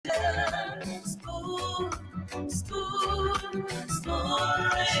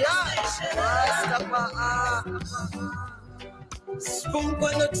Spoon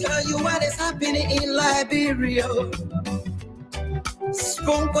gonna tell you what is happening in Liberia.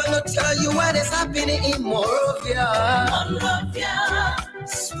 Spoon gonna tell you what is happening in Monrovia.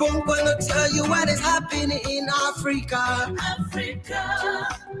 Spoon gonna tell you what is happening in Africa.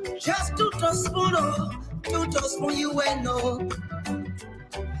 Just to spoon, you will know.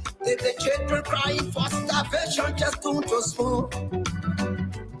 If the children crying for starvation, just to spoon.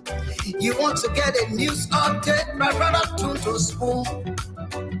 You want to get a news update, my brother, to spoon.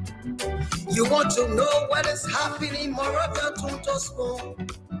 You want to know what is happening, Moravia, to spoon.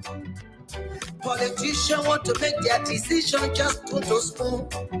 Politicians want to make their decision, just to spoon.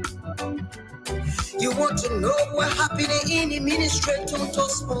 You want to know what's happening in the ministry, to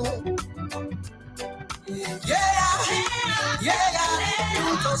spoon. Yeah,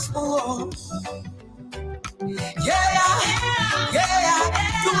 to spoon. Yeah,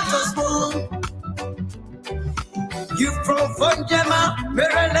 to spoon. You from Vonjema,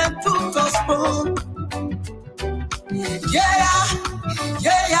 Maryland, to spoon. Yeah,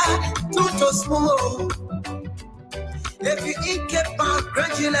 to spoon. If you eat kebab,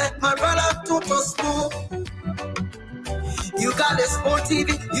 congratulate my brother, to spoon. You got a Spoon TV,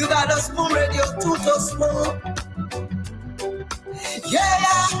 you got a Spoon Radio, to spoon.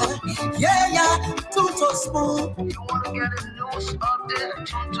 Yeah, to spoon. You want to get a news update,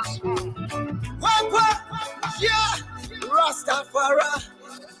 to spoon. What? Yeah, Rastafari.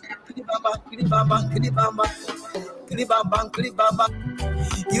 Kilibamba.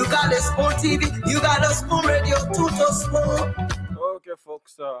 You got a Spoon TV, you got a Spoon Radio, to spoon. Okay,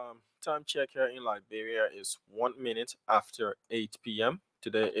 folks. Time check here in Liberia is 1 minute after 8 p.m.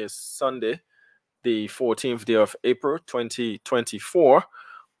 Today is Sunday, the 14th day of April, 2024.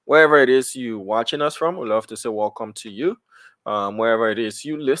 Wherever it is you watching us from, we'd love to say welcome to you. Wherever it is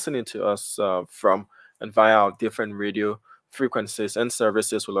you listening to us from and via our different radio frequencies and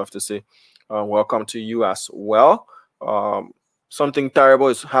services, we'd love to say welcome to you as well. Something terrible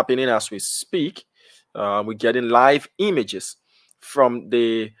is happening as we speak. We're getting live images from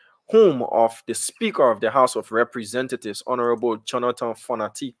the home of the Speaker of the House of Representatives, Honorable Jonathan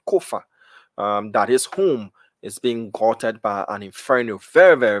Fonati Kofa. That his home is being gutted by an inferno,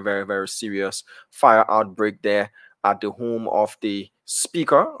 very serious fire outbreak there at the home of the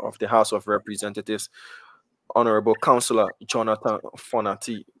Speaker of the House of Representatives, Honorable Councillor Jonathan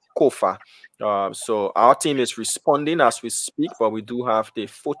Fonati Kofa. So our team is responding as we speak, but we do have the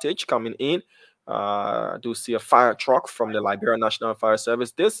footage coming in. I do see a fire truck from the Liberia National Fire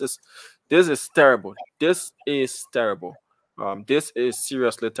Service. This is terrible. This is terrible. This is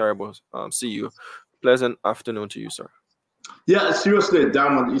seriously terrible. See you. Pleasant afternoon to you, sir. Yeah, seriously,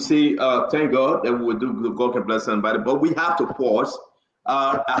 Diamond. You see, thank God that we will do God can bless somebody, but we have to pause.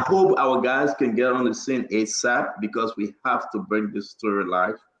 I hope our guys can get on the scene ASAP because we have to bring this story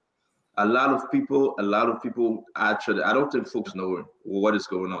live. A lot of people actually, I don't think folks know what is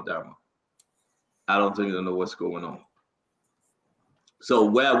going on, Diamond. I don't think they know what's going on. So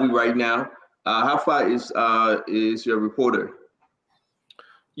where are we right now? How far is your reporter?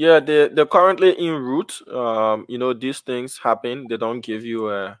 Yeah, they're currently en route. You know, these things happen. They don't give you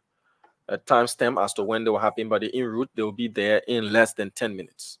a timestamp as to when they will happen, but they're en route. They'll be there in less than 10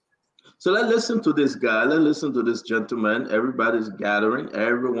 minutes. So let's listen to this guy. Let's listen to this gentleman. Everybody's gathering.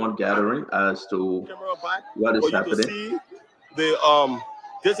 Everyone gathering as to what is happening. See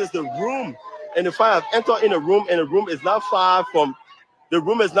this is the room. And the fire have entered in a room, and the room is not far from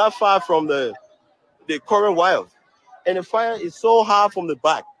the current wires. And the fire is so hard from the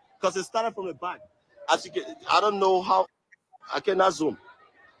back because it started from the back. As you can, I don't know how I cannot zoom,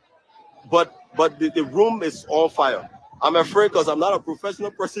 but the room is on fire. I'm afraid because I'm not a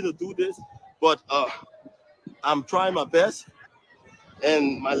professional person to do this, but I'm trying my best,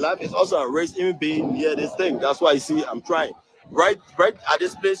 and my life is also a race even being near this thing. That's why you see I'm trying. Right at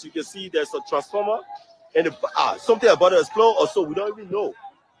this place, you can see there's a transformer, and something about it is closed, or so we don't even know.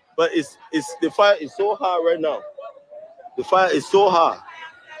 But the fire is so hard right now. The fire is so hard.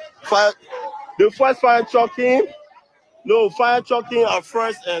 The first fire truck came. No, fire truck came at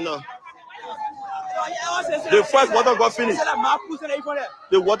first, and the first water got finished.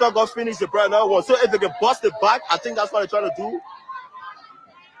 The water got finished. The brand new one. So if they can bust the back, I think that's what they're trying to do.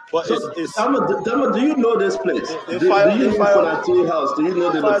 But so, Dama, do you know this place? Do you know Fonati House? Do you know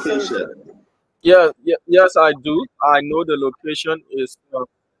the location? Yes, I do. I know the location is. 1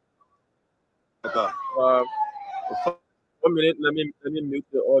 minute. Let me mute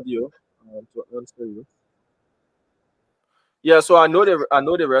the audio to answer you. Yeah, so I know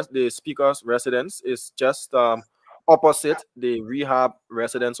the speaker's residence is just opposite the rehab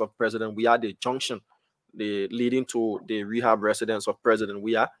residence of President. We are the junction leading to the rehab residence of President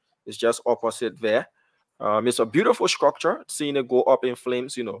Weah. It's just opposite there. It's a beautiful structure. Seeing it go up in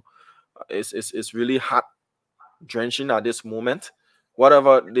flames, you know, it's really hot, drenching at this moment.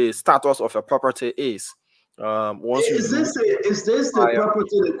 Whatever the status of a property is, once is this the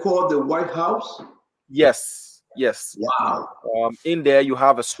property they call the White House? Yes, yes. Wow. In there you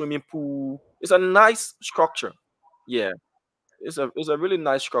have a swimming pool. It's a nice structure. Yeah, it's a really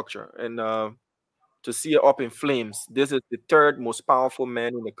nice structure, and to see it up in flames. This is the third most powerful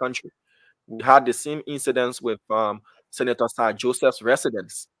man in the country. We had the same incidents with Senator Sir Joseph's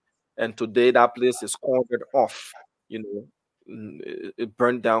residence, and today that place is cornered off. You know, it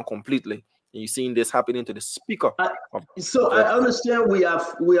burned down completely. And you're seeing this happening to the speaker. So I understand we are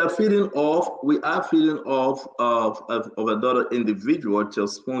feeding off of another individual till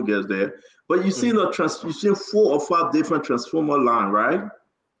Spoon gets there. But you see you see 4 or 5 different transformer line, right?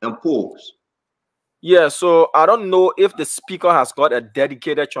 And poles. Yeah, so I don't know if the speaker has got a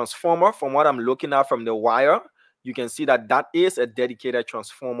dedicated transformer. From what I'm looking at from the wire, you can see that is a dedicated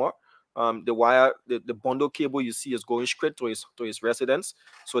transformer. The wire, the bundle cable you see is going straight to his residence.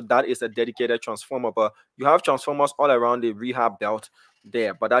 So that is a dedicated transformer. But you have transformers all around the rehab belt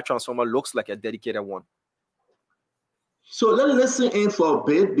there. But that transformer looks like a dedicated one. So let's listen in for a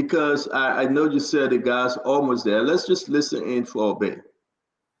bit, because I know you said the guy's almost there. Let's just listen in for a bit.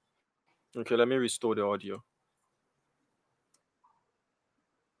 Okay, let me restore the audio.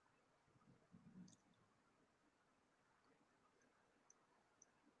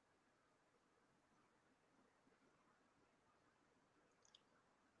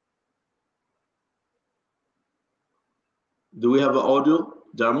 Do we have an audio,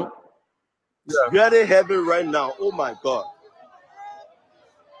 Damo? It's really heavy right now. Oh my God.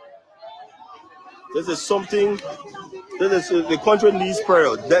 This is something. This is the country needs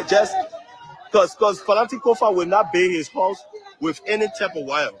prayer. That just because Falati Kofa will not build his house with any type of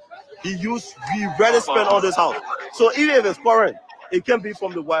wire. He rarely spend on this house. So even if it's current, it can be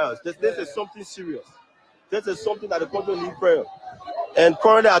from the wires. This is something serious. This is something that the country needs prayer. And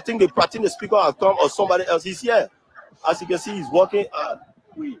currently, I think the speaker has come, or somebody else. He's here. As you can see, he's walking.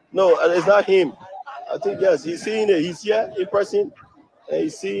 No, it's not him. I think, yes, he's seeing it. He's here in person, and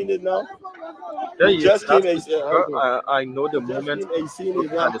he's seeing it now. Yeah, he just came and said, I know the moment and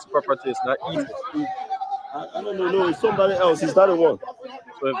this property is not easy. I don't know. No, it's somebody else. He's not the one.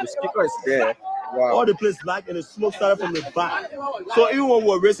 So if the speaker is there, wow. All the place black and the smoke started from the back. So even when we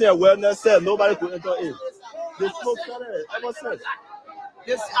were raising awareness, said nobody could enter in. The smoke started ever since.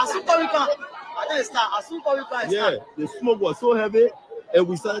 Yeah, the smoke was so heavy, and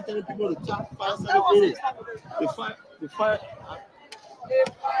we started telling people to tap fire service. The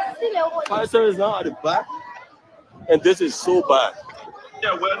fire service now at the back, and this is so bad.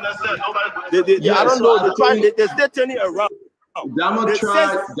 Yeah, well, I don't know. They're still turning around. Damo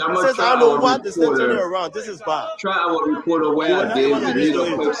tried. I don't know what they're still turning around. This is bad. Try our reporter where they were not able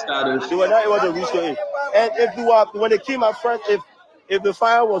to reach to it. And when they came up front, if the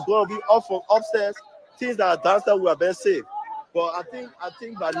fire was going to be off from upstairs, things that are downstairs would have been safe. But I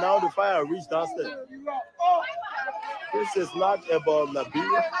think by now the fire reached downstairs. This is not about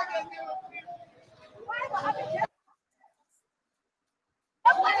Liberia.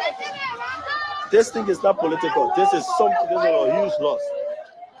 This thing is not political. This is a huge loss.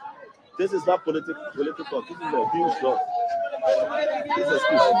 This is not political. This is a huge loss.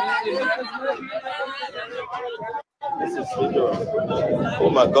 This is oh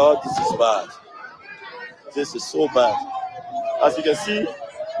my God, this is bad. This is so bad. As you can see,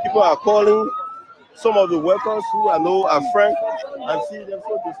 people are calling some of the workers who I know are friends and see them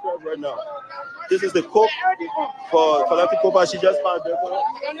so disturbed right now. This is the cook for Falati Kofa. She just found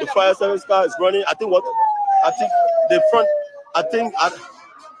the fire service car is running. I think the front.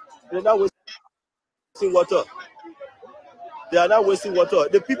 They're not wasting water. They are not wasting water.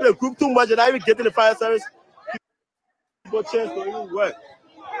 The people are grouped too much. They're not even getting the fire service. People chance to even work.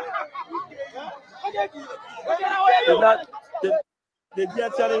 They're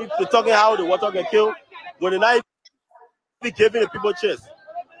telling you, they're talking how the water can kill. When they're not even giving the people chance.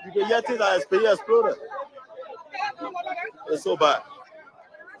 You can hear things that exploded. It's so bad.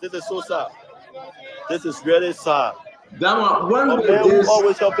 This is so sad. This is really sad. We're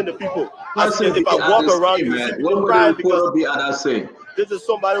always helping the people. If I walk around, you see people crying because this is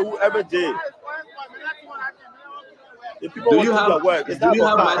somebody who every day. The people do you have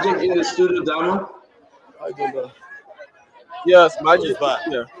Magic in the studio, Damo? I don't know. Yes, Magic.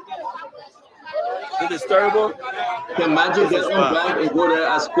 Yeah. This is terrible. Can Magic get on back and go there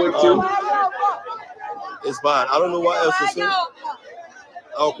as quick too? It's bad. I don't know what else to say.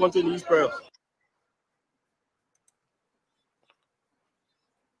 Our country needs prayer.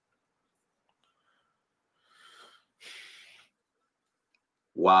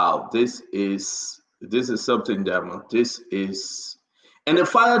 Wow, this is something, Diamond. This is, and the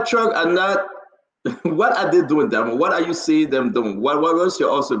fire truck are not. What are they doing, Diamond? What are you seeing them doing? What was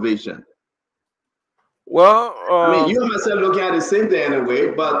your observation? Well, I mean, you and myself looking at the same thing anyway,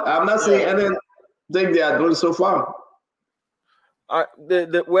 but I'm not seeing anything they are doing so far.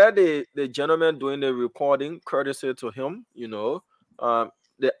 Where the gentleman doing the recording, courtesy to him, you know,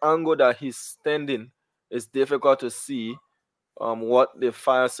 the angle that he's standing is difficult to see what the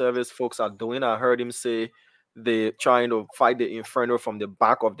fire service folks are doing. I heard him say they're trying to fight the inferno from the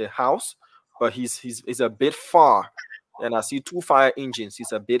back of the house, but he's a bit far, and I see 2 fire engines.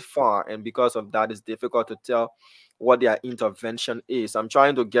 He's a bit far, and because of that, it's difficult to tell what their intervention is. I'm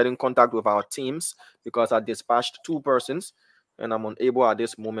trying to get in contact with our teams because I dispatched 2 persons, and I'm unable at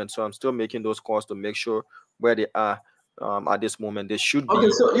this moment, so I'm still making those calls to make sure where they are at this moment. They should be.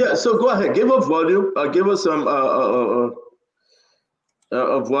 Okay, so go ahead, give us volume, give us some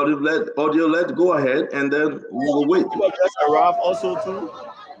volume, let audio, let go ahead, and then we will wait. He just arrived also too.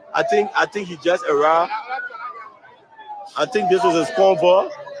 I think he just arrived. I think this is his convoy.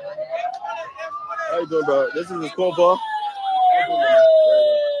 How you doing, bro? This is his convoy.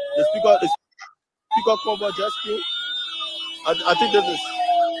 The speaker convoy just came. I think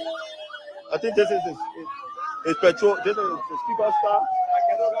this is his petrol. This is the speaker's car.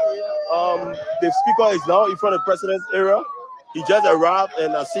 The speaker is now in front of the president's area. He just arrived,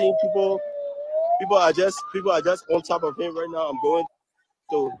 and I'm seeing people are just on top of him right now. I'm going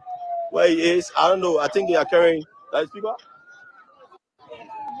to where he is. I don't know. I think they are carrying that speaker.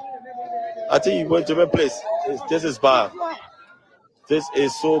 I think he went to my place. This is bad. This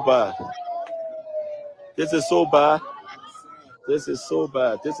is so bad. This is so bad. This is so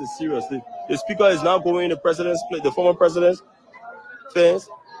bad. This is serious. The speaker is now going to the president's place, the former president's fence.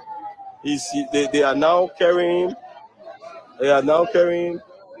 They are now carrying. They are now carrying.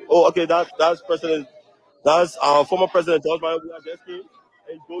 Oh, okay. That's president. That's our former president George Manuel Buhari just came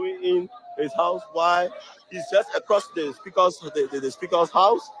and going in his house. Why? He's just across the speaker's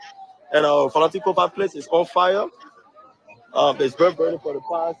house, and our political place is on fire. It's been burning for the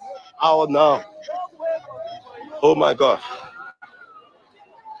past hour now. Oh my God.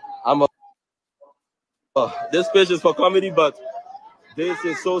 This page is for comedy, but this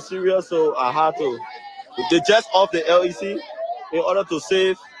is so serious, so I had to. They just off the LEC in order to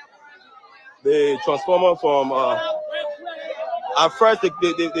save the transformer from. At first, the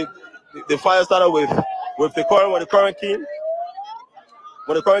fire started with the current. When the current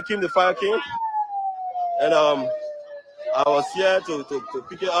came, the fire came, and I was here to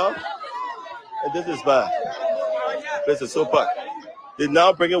pick it up, and this is bad. This is so bad. They're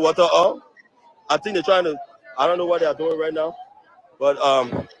now bringing water up. I think they're trying to. I don't know what they're doing right now, but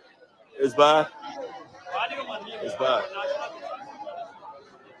it's bad. It's bad.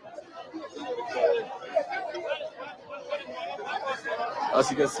 As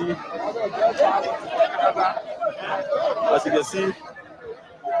you can see,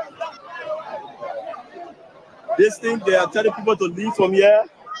 this thing they are telling people to leave from here.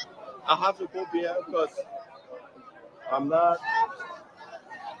 I have to go here because I'm not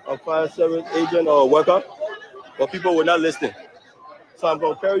a fire service agent or a worker, but people will not listen. So I'm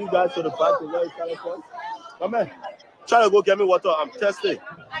going to carry you guys to the back to where it's coming from. Come on. Try to go get me water. I'm thirsty.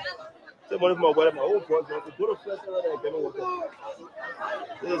 Take money from my water. My own voice. Go to fresh water and get me water.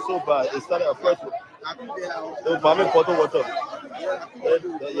 This is so bad. It started at fresh water. They buy me bottled water.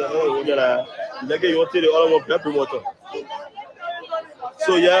 They get you to the other one, pepper water.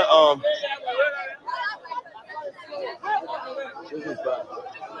 So yeah, this is bad.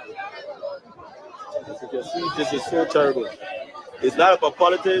 As you can see, this is so terrible. It's not about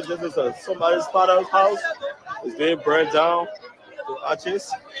politics. This is somebody's father's house. It's being burned down to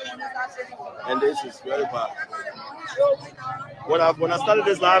ashes, and this is very bad. When I started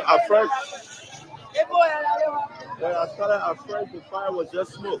this live at first, the fire was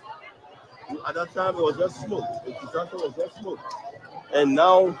just smoke. At that time, it was just smoke. The disaster was just smoke, and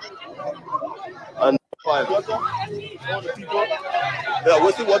now, fire. Water. All the people, they are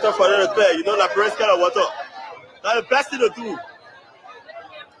wasting water for the repair. You know, that breast kind of water. That's the best thing to do.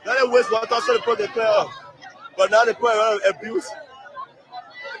 Now they waste water so they put the clear up. But now they put a lot of abuse.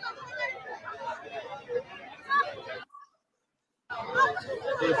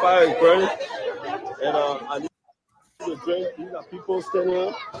 So the fire is burning. And I need to drink. These are people standing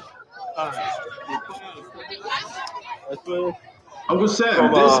here. Uncle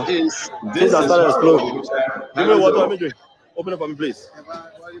Sam, this is exploding. Give me water, let me drink. Open it for me, please.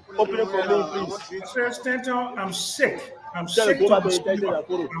 Open it for me, please. Sir Stanton, I'm sick. I'm sick. I'm sick.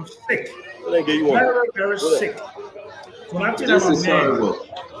 Very, very sick. This is terrible.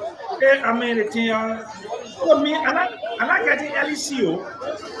 I mean, the thing, for me, I'm not getting LEC.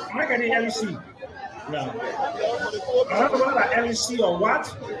 I'm not getting LEC. No. I don't know about LEC or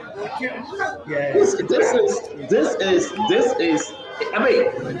what. I can't. Yeah. This is. I mean,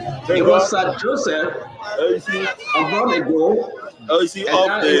 it was Sir Joseph a month ago. LEC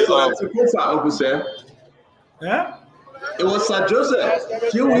off the Uncle Sam. Yeah. It was Sir Joseph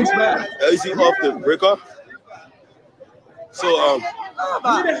a few weeks back. LEC off the breaker. So the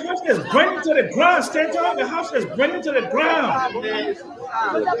house is burning to the ground, Stanton. The house is burning to the ground. It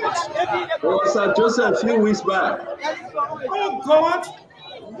was Sir Joseph a few weeks back. Oh God.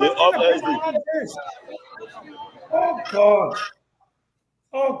 Oh God.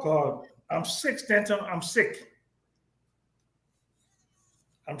 Oh God. I'm sick, Stanton. I'm sick.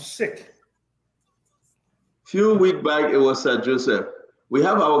 I'm sick. Few weeks back, it was Sir Joseph. We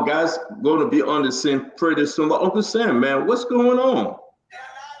have our guys going to be on the scene pretty soon. But Uncle Sam, man, what's going on?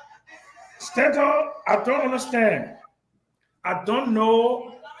 Stanton, I don't understand. I don't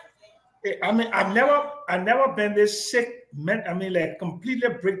know. I mean, I've never been this sick. I mean, like completely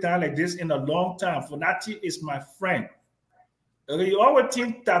break down like this in a long time. Fonati is my friend. Okay, you always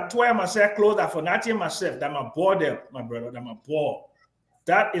think that I myself close that Fonati and myself, that my boy there, my brother, that my boy.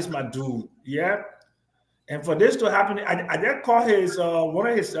 That is my dude. Yeah. And for this to happen, I just called his one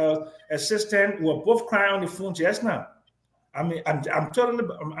of his assistants who were both crying on the phone just now. I mean, I'm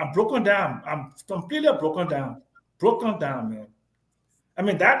broken down. I'm completely broken down. Broken down, man. I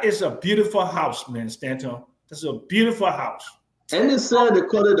mean, that is a beautiful house, man, Stanton. That's a beautiful house. And they said they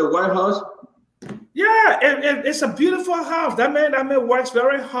call it the White House. Yeah, it's a beautiful house. That man works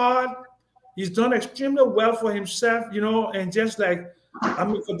very hard. He's done extremely well for himself, you know, and just like, I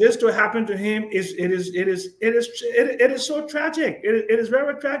mean, for this to happen to him, it is so tragic. It is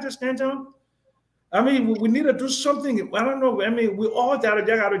very tragic, Stanton. I mean, we need to do something. I don't know. I mean, we all gotta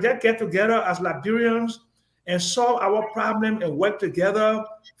get together as Liberians and solve our problem and work together.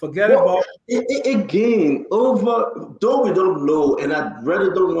 Forget about again. Though we don't know, and I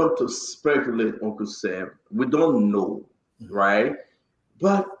really don't want to speculate, Uncle Sam. We don't know, right?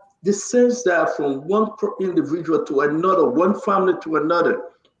 But the sense that from one individual to another, one family to another,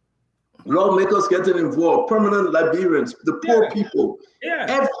 lawmakers getting involved, permanent Liberians, the poor people,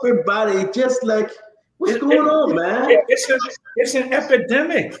 everybody, just like, what's going on, man? It's an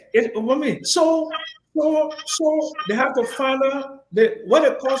epidemic. So they have to find out what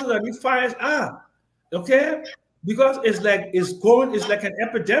the causes of these fires are, okay? Because it's like an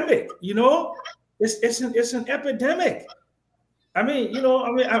epidemic, you know? It's an epidemic. I mean, you know,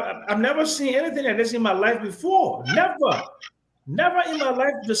 I've never seen anything like this in my life before. Never in my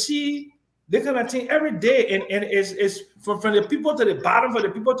life to see this kind of thing every day. And it's from the people to the bottom, from the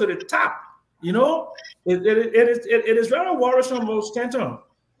people to the top. You know, it is very worrisome, most Stanton.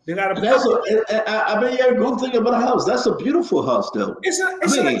 They got I mean, you're a good thing about a house. That's a beautiful house, though.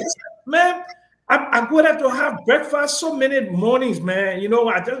 Man. I go there to have breakfast so many mornings, man. You know,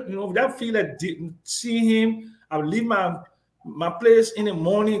 I just, you know, that feel like seeing him. I would leave my place in the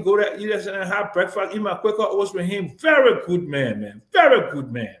morning, go there, eat and have breakfast, eat my Quaker oats with him. Very good man. Very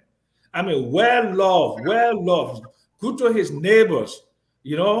good man. I mean, well loved, good to his neighbors,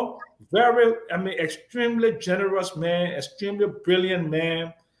 you know, extremely generous man, extremely brilliant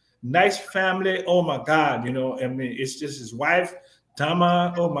man, nice family. Oh my God, you know, I mean, it's just his wife,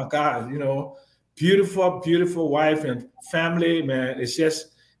 Tama. Oh my God, you know, beautiful wife and family, man. It's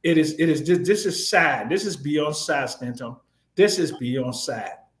just, this is sad. This is beyond sad, Stanton. This is beyond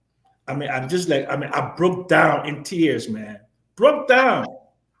sad. I mean, I broke down in tears, man. Broke down.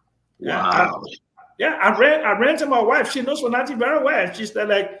 Wow. I ran to my wife. She knows Fonati very well. She said,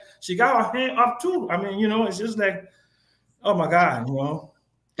 like, she got her hand up too. I mean, you know, it's just like, oh my God, you know.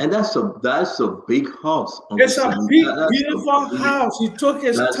 And that's a big house. It's a big, beautiful house. He took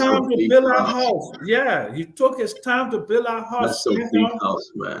his time to build our house. Yeah, he took his time to build our house. That's a big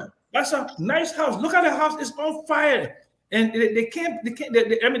house, man. That's a nice house. Look at the house. It's on fire. And they can't.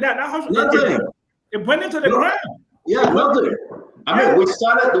 I mean, that house. It went into the ground. Yeah, nothing. I mean, we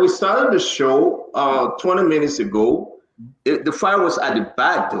started the show 20 minutes ago. The fire was at the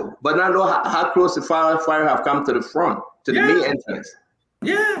back though, but I know how close the fire have come to the front, to the main entrance.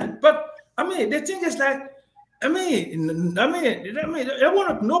 Yeah, but I mean, the thing is like, I mean, they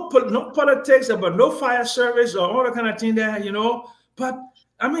want no politics about no fire service or all that kind of thing there, you know. But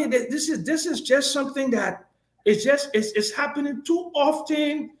I mean, this is just something that it's happening too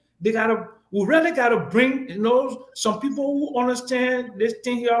often. We really gotta bring, you know, some people who understand this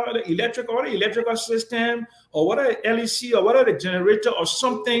thing here, the electrical system, or what are LEC, or what are the generator or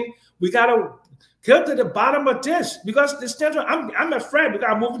something. We gotta Get to the bottom of this, because the Stenton, I'm afraid, because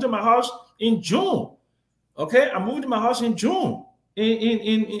I moved to my house in June. Okay, I moved to my house in June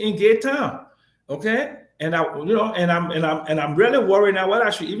in Gate Town. Okay, and I'm really worried now whether I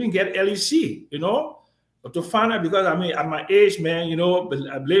should even get LEC, to find out, because I mean at my age, man,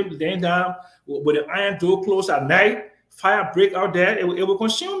 I live laying down with the iron door closed at night, fire break out there, it will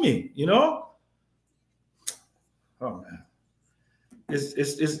consume me, Oh man,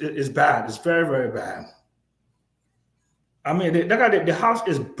 it's bad. It's very, very bad. I mean, the house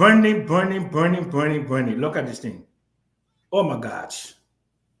is burning. Look at this thing. Oh my gosh.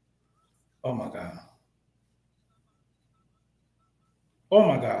 Oh my God. Oh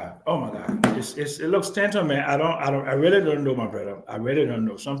my God. Oh my God. It looks Stenton, man. I really don't know, my brother. I really don't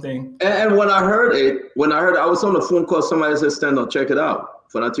know something. And when I heard it, I was on the phone call. Somebody said, "Stenton, check it out.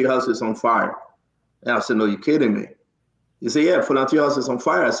 Fonatier house is on fire." And I said, "No, you're kidding me." He said, "Yeah, Fonatier house is on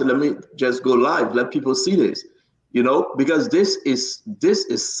fire." I said, "Let me just go live. Let people see this, because this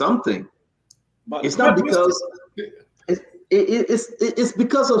is something. It's not because it's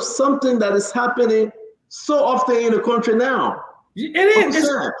because of something that is happening so often in the country now. It is.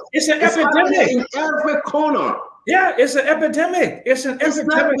 It's an epidemic in every corner. Yeah, it's an epidemic. It's epidemic.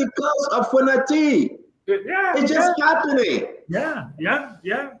 Not because of Fonatier. Yeah, it's just happening. Yeah.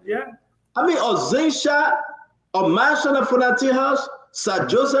 I mean, Ozinsha, a mansion at Fonatier house, Sir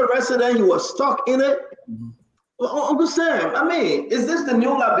Joseph resident, he was stuck in it. Well, Uncle Sam, I mean, is this the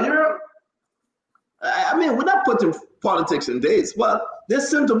new Liberia? I mean, we're not putting politics in this, but this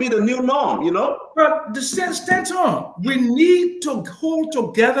seems to be the new norm, But the Stenton, we need to hold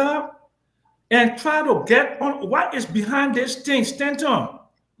together and try to get on what is behind this thing, Stenton.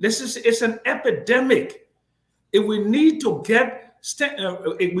 It's an epidemic. If we need to get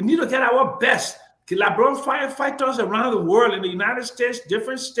our best. Liberian firefighters around the world, in the United States,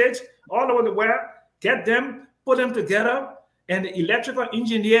 different states, all over the world, get them, put them together, and the electrical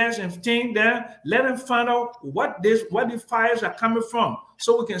engineers and things there, let them find out what the fires are coming from,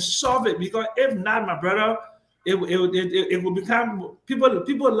 so we can solve it. Because if not, my brother, it will become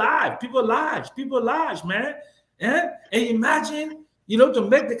people lives, man. And imagine, to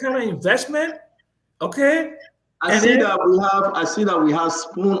make the kind of investment, okay. I see that we have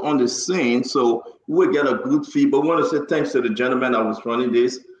Spoon on the scene, so we'll get a good fee. But we want to say thanks to the gentleman that was running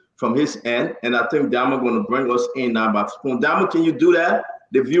this from his end, and I think Damo going to bring us in now about Spoon. Damo, can you do that?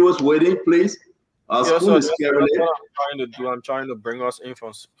 The viewers waiting, please. Spoon is carrying it. I'm trying to bring us in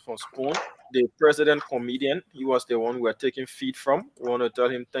from Spoon, the president comedian. He was the one we're taking feed from. We want to tell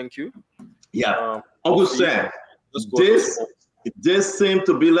him thank you. Yeah, Uncle Sam, this seems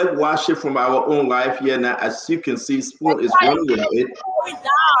to be like watching from our own life here now. As you can see, Spoon is running with it. It's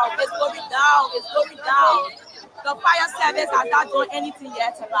going down. The fire service has not done anything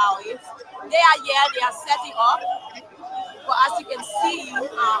yet about it. They are here, they are setting up. But as you can see,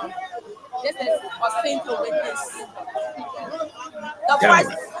 this is a scene to witness. The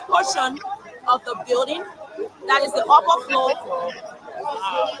first portion of the building, that is the upper floor,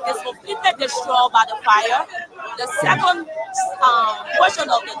 is completely destroyed by the fire. The second portion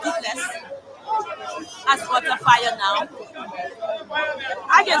of the duplex has got the fire now.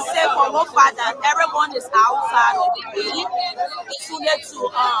 I can say for one fact that everyone is outside of the building. It's needed to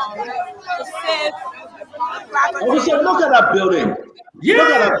save property. Uncle Sam, look at that building. Yeah. Look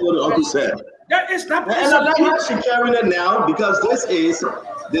at that building, Uncle Sam. And I'm actually carrying it now because this is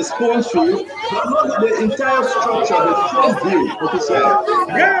the Spoon Street. But look at the entire structure, the front view, Uncle Sam.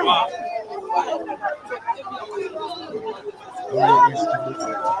 Yeah.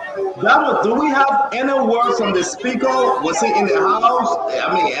 Damo, do we have any word from the speaker? Was he in the house?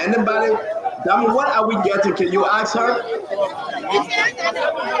 I mean, anybody? Damo, what are we getting? Can you ask her?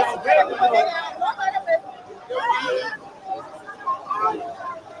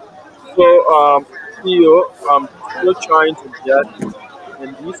 So, CEO, I'm still trying to get in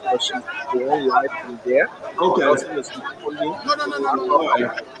these questions going right in there. Okay.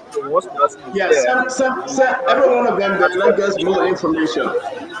 Yeah, send every one of them that let us more information.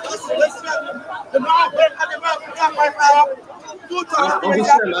 I'm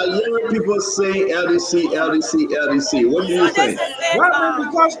hearing people saying LDC. What do you think? Well,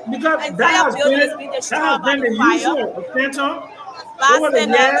 because that has been the usual of Stenton. Over the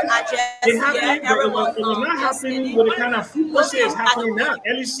years, it was not happening with the kind of frequency it's happening now.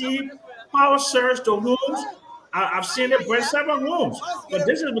 LEC, power surge to rooms. I've seen it break several rooms, but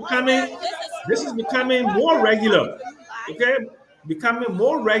this is becoming more regular. Okay, becoming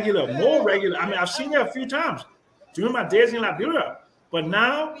more regular. I mean, I've seen it a few times during my days in Liberia, but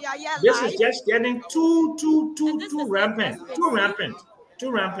now this is just getting too rampant.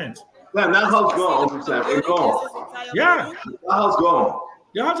 Yeah, that house gone, Uncle Sam. It's gone. Yeah. That house gone.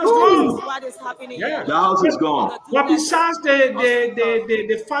 The house is gone. What is happening Yeah. here? The house is gone. But besides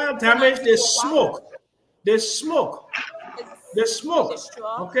the fire damage, there's smoke. There's smoke. There's smoke.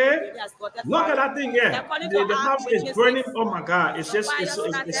 Okay. Look at that thing here. The house is burning. Oh my God. It's just it's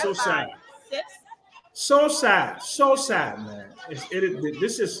so sad. So sad. So sad, man.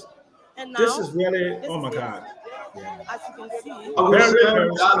 This is really, oh my God. Yeah. As you can see,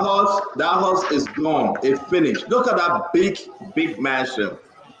 that house is gone. It's finished. Look at that big mansion.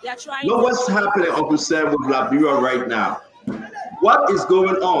 Look what's happening, Uncle Sam, with Liberia right now. What is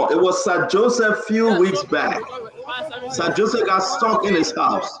going on? It was Sir Joseph a few weeks back. Sir Joseph got stuck in his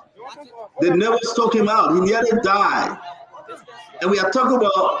house. They never stuck him out. He nearly died. And we are talking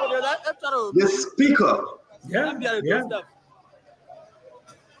about the speaker. Yeah.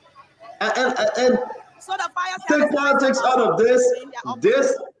 And so the fire take politics out of this,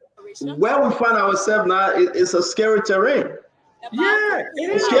 where we find ourselves now is a scary terrain. Yeah,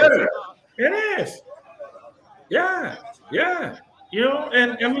 it's scary. It is. Yeah. You know,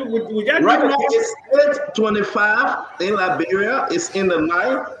 and I mean, we got right now it's 8:25 in Liberia. It's in the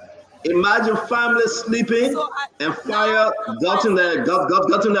night. Imagine families sleeping and fire got in their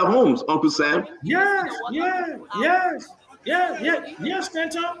homes, Uncle Sam. Yes,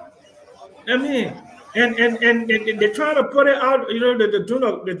 Stanton. I mean, and they're trying to put it out. You know,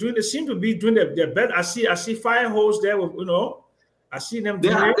 they seem to be doing their best. I see fire hose there. You know, I see them. They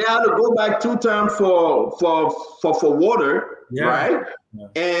had to go back 2 times for water, right? Yeah.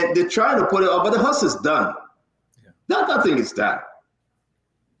 And they're trying to put it out, but the house is done. Yeah. That thing is done.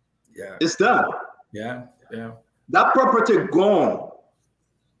 Yeah, it's done. Yeah. That property gone.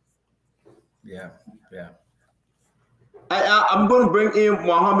 Yeah. I'm going to bring in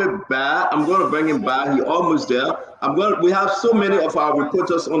Mohammed back. I'm going to bring him back. He almost there. We have so many of our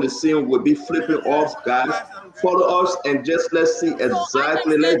reporters on the scene. Will be flipping off, guys. Follow us and just let's see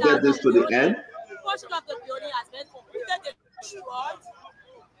exactly. Let's get this to the end. Portion of the building has been completed.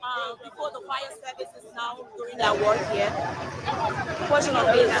 Before the fire service is now doing their work here. Portion of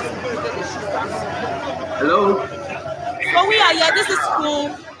it has completed. Hello. So we are here. This is School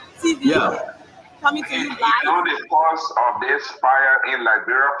TV. Yeah. Coming to you live. You know the cause of this fire in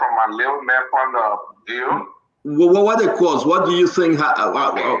Liberia from a little map on the view? Well, what the cause? What do you think?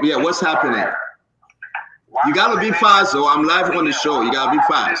 What's happening? You gotta be fast, so I'm live on the show. You gotta be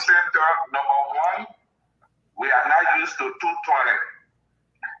fast. Number 1, we are not used to 220.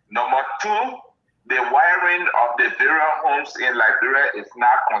 Number 2, the wiring of the burial homes in Liberia is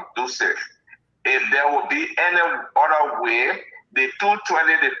not conducive. If there will be any other way, the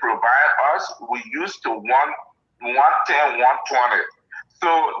 220 they provide us, we used to 110, 120. So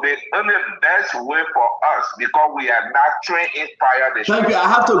the only best way for us, because we are not trained in fire. Thank you. I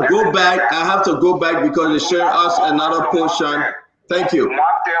have to go back. Because they're sharing us another portion. Thank you. 110,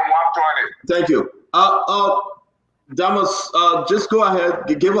 120. Thank you. Damas, just go ahead.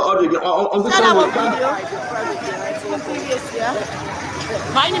 Give her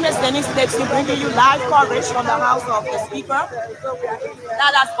My name is Dennis Dixie, bringing you live coverage from the house of the speaker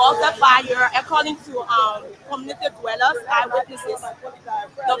that has caused the fire. According to community dwellers, eyewitnesses,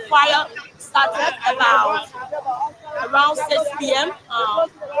 the fire started around 6 p.m.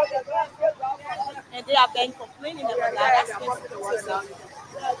 And they have been complaining about that.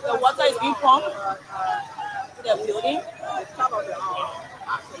 The water is being pumped to the building.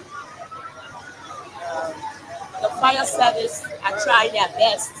 The fire service are trying their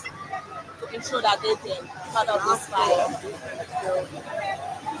best to ensure that they can cut off this fire.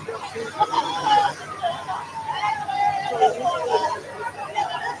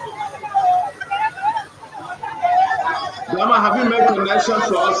 Dama, have you made connection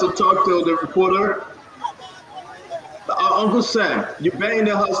for us to talk to the reporter? Uncle Sam, you've been in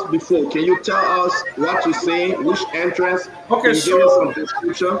the house before. Can you tell us what you're seeing, which entrance? Okay, Can you give us some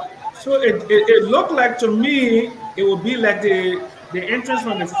description? So it looked like to me, it would be like the entrance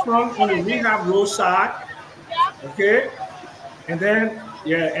from the front on the rehab road side. Okay. And then,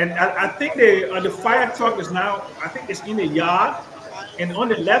 and I think the fire truck is now, I think it's in the yard. And on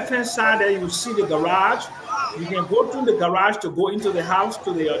the left-hand side there, you see the garage. You can go through the garage to go into the house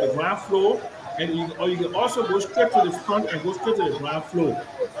to the ground floor. Or you can also go straight to the front and go straight to the ground floor.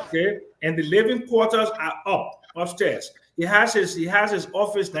 Okay. And the living quarters are upstairs. He has his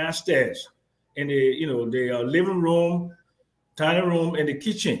office downstairs, and the living room, dining room, and the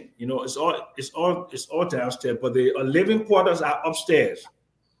kitchen. It's all downstairs, but the living quarters are upstairs.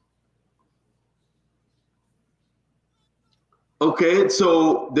 Okay,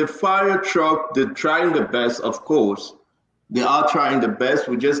 so the fire truck, they're trying the best, of course, They are trying the best.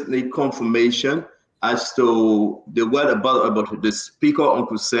 We just need confirmation as to the word about the speaker,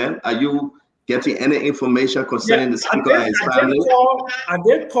 Uncle Sam. Are you getting any information concerning the speaker and his family? I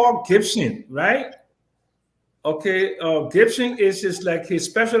did call Gibson, right? Okay, Gibson is his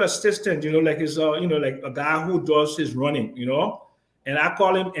special assistant, you know, like his like a guy who does his running, you know. And I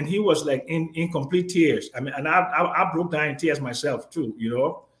called him, and he was like in complete tears. I mean, and I broke down in tears myself too, you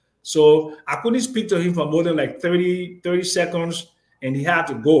know. So I couldn't speak to him for more than like 30 seconds, and he had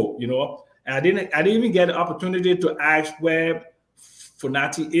to go, you know. And I didn't even get the opportunity to ask where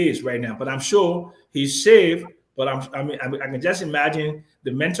Funati is right now, but I'm sure he's safe. But I can just imagine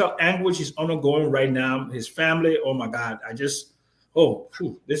the mental anguish he's undergoing right now. His family, oh my God, this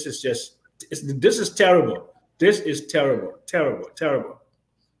is terrible. This is terrible.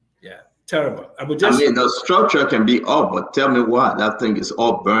 Yeah, terrible. I mean, the structure can be up, but tell me why that thing is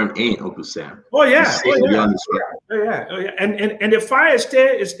all burned in, Uncle Sam. Oh yeah. And the fire is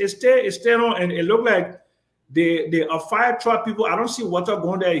still on, and it looked like the fire truck people. I don't see water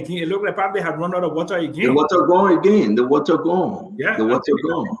going there again. It looked like probably they had run out of water again. The water gone again. The water gone. Yeah, the water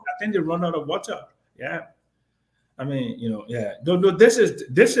gone. I think they run out of water. Yeah. I mean, you know, yeah. No, this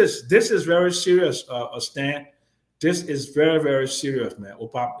is very serious, Stan. This is very, very serious, man.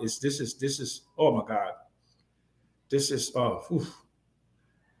 Opap, this is oh my God. This is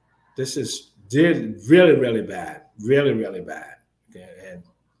this is really, really bad. Really, really bad. Okay. And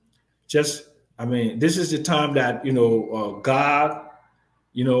just, I mean, this is the time that, you know, God,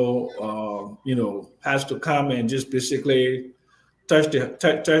 you know, has to come and just basically touch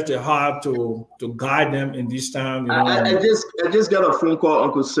their heart to guide them in this time. You know? I just got a phone call,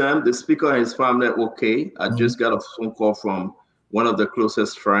 Uncle Sam. The speaker and his family okay. I just got a phone call from one of the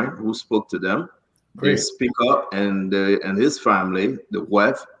closest friends who spoke to them. Great. The speaker and his family, the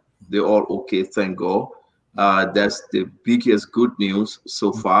wife, they're all okay. Thank God. That's the biggest good news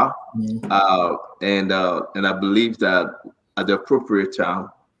so far. And I believe that at the appropriate time,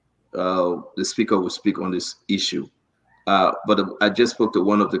 the speaker will speak on this issue. But I just spoke to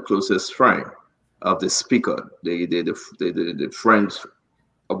one of the closest friends of the speaker, the friends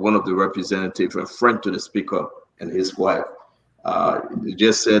of one of the representatives, a friend to the speaker and his wife. They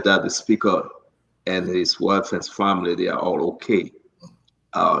just said that the speaker and his wife and his family, they are all okay.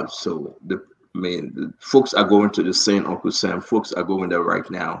 So the folks are going to the St. Uncle Sam. Folks are going there right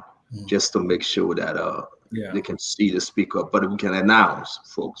now just to make sure that they can see the speaker. But we can announce,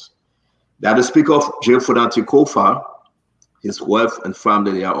 folks, that the speaker of J. Funati Kofa, his wife and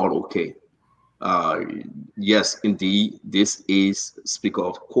family, they are all okay. Yes, indeed, this is Speaker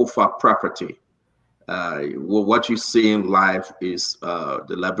of Kofa property. What you see in live is the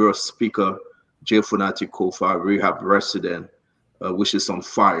Liberia Speaker, J. Funati Kofa, rehab resident, which is on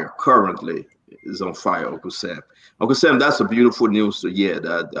fire currently. Is on fire, Uncle Sam. Uncle Sam, that's a beautiful news to hear.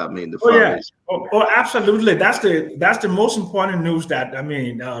 That I mean, the families. Absolutely. That's the most important news. That I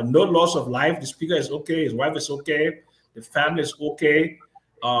mean, no loss of life. The speaker is okay. His wife is okay. The family is okay.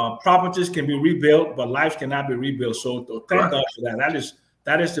 Properties can be rebuilt, but lives cannot be rebuilt. So thank God for that.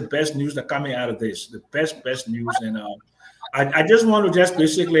 That is the best news that coming out of this. The best news. And I just want to just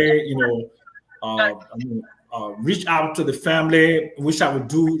basically, you know, reach out to the family, which I would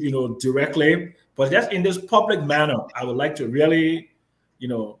do, you know, directly. But just in this public manner, I would like to really, you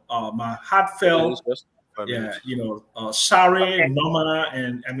know, my heartfelt, you know, sorry, Norma,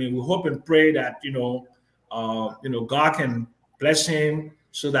 and I mean, we hope and pray that, you know, God can bless him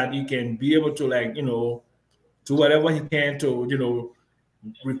so that he can be able to, like, you know, do whatever he can to, you know,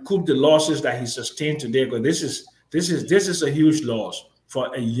 recoup the losses that he sustained today. Because this is a huge loss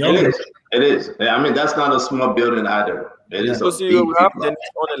for a young. It is. I mean, that's not a small building either. It is. So we have Dennis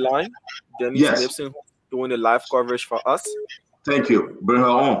on the line. Dennis Gibson doing the live coverage for us. Thank you. Bring her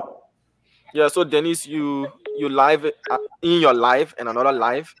on. Yeah. So Dennis, you live in your live and another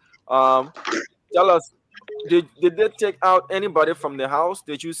live. Tell us, did they take out anybody from the house?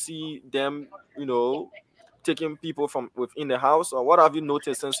 Did you see them, you know, taking people from within the house, or what have you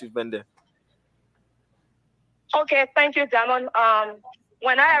noticed since you've been there? Okay, thank you, Damon.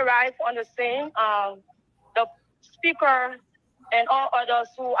 When I arrived on the scene, the speaker and all others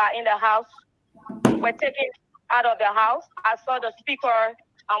who are in the house were taken out of the house. I saw the speaker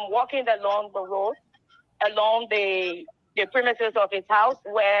walking along the road, along the premises of his house,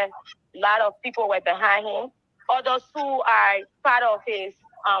 where a lot of people were behind him. Others who are part of his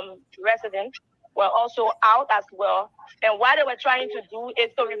residence were also out as well. And what they were trying to do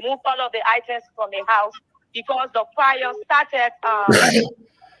is to remove all of the items from the house, because the fire started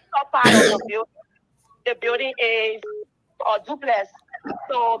top part of the building. The building is a duplex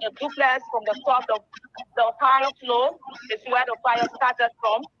So the duplex from the top, the higher floor is where the fire started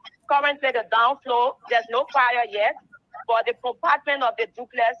from. Currently, the down floor, there's no fire yet, but the compartment of the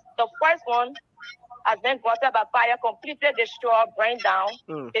duplex, the first one has been gutted by fire, completely destroyed, burned down.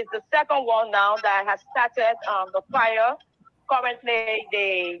 It's the second one now that has started the fire. Currently,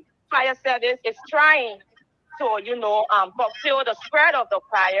 the fire service is trying to, fulfill the spread of the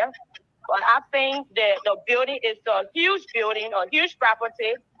fire. But I think the building is a huge building, a huge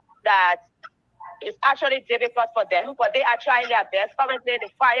property that is actually difficult for them, but they are trying their best. Currently, the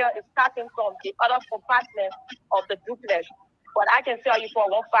fire is starting from the other compartment of the duplex. But I can tell you for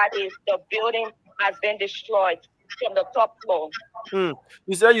one fact is the building has been destroyed from the top floor.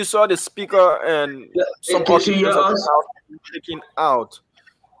 You said you saw the speaker and some occupants taken out.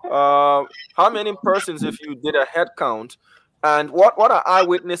 How many persons, if you did a head count, and what are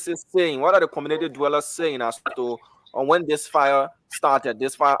eyewitnesses saying? What are the community dwellers saying as to on when this fire started,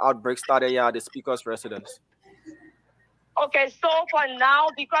 this fire outbreak started here at the speaker's residence? Okay, so for now,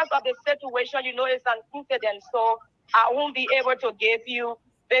 because of the situation, it's an incident, so I won't be able to give you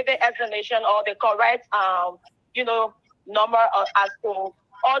vivid explanation or the correct, number as to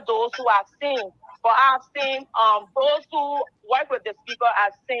all those who have seen. But I've seen those who work with the speaker.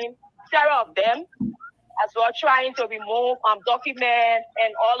 I've seen several of them as well trying to remove documents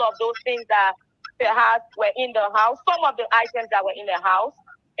and all of those things that perhaps were in the house, some of the items that were in the house.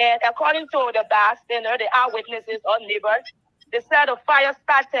 And according to the bystander, the eyewitnesses or neighbors, they said the fire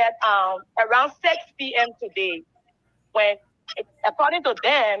started around 6 p.m. today. When, according to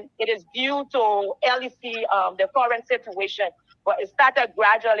them, it is due to LEC, the current situation, but it started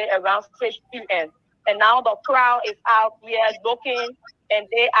gradually around 6 p.m. And now the crowd is out here looking, and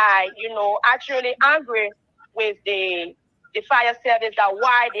they are, actually angry with the fire service that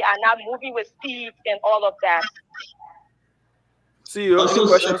why they are not moving with speed and all of that. See you. Any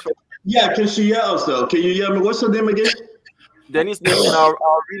questions? Yeah, can she hear us though? Can you hear me? What's her name again? Denise, I'll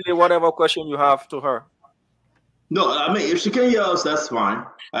relay whatever question you have to her. No, I mean, if she can hear us, that's fine.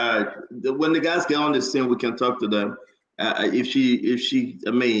 When the guys get on the scene, we can talk to them. If she,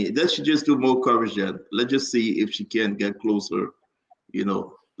 I mean, then she just do more coverage. Then let's just see if she can get closer.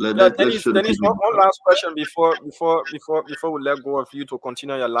 Denise, one last question before we let go of you to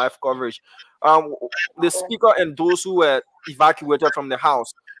continue your live coverage. The speaker and those who were evacuated from the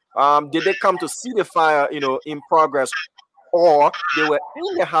house, did they come to see the fire, in progress, or they were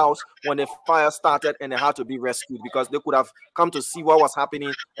in the house when the fire started and they had to be rescued because they could have come to see what was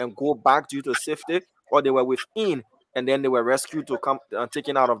happening and go back due to safety, or they were within and then they were rescued to come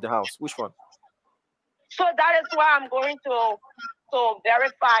taken out of the house? Which one? So that is why I'm going to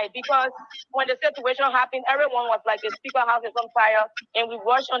verify, because when the situation happened, everyone was like, the speaker house is on fire, and we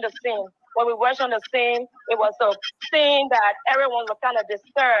rushed on the scene. When we rushed on the scene, it was a scene that everyone was kind of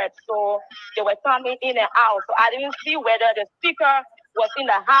disturbed, so they were coming in and out. So I didn't see whether the speaker was in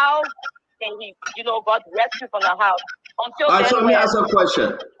the house and he, got rescued from the house. Until then, so let me ask a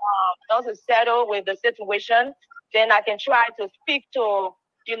question. Once it's settled with the situation, then I can try to speak to,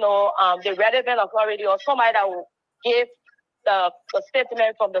 the relevant authority or somebody that will give the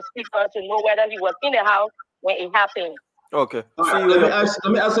statement from the speaker to know whether he was in the house when it happened. Okay. Right, let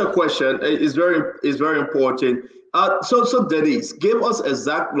me ask you a question. It's very important. So Denise, give us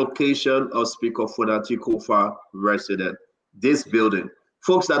exact location of Speaker Fonati Kofa resident, this building.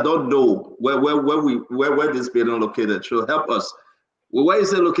 Folks that don't know where this building located, should help us. Where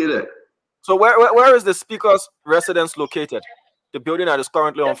is it located? So where is the speaker's residence located? The building that is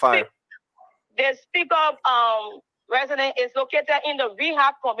currently on fire. The speaker residence is located in the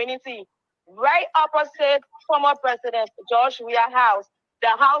rehab community, right opposite former President George Weah House, the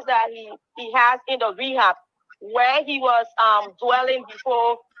house that he has in the rehab, where he was dwelling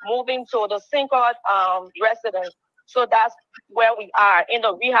before moving to the Sinkard residence. So that's where we are, in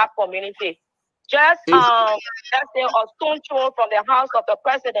the rehab community. Just let's say a stone throw from the house of the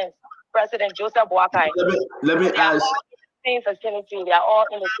President Joseph Boakai. Let me ask. They are all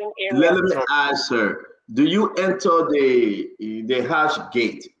in the same area. Let me ask her. Do you enter the hash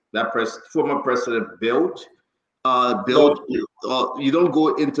gate that former president built? You don't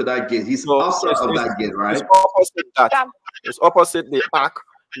go into that gate. He's outside of that gate, right? It's opposite that. It's opposite the arc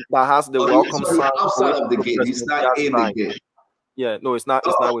that has the welcome sign. Outside of the gate. He's not in the gate. Yeah, no, it's not.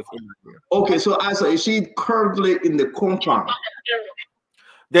 It's not within the gate. Okay, so answer. Is she currently in the compound?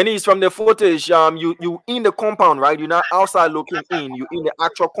 Denise, from the footage, you in the compound, right? You're not outside looking in. You in the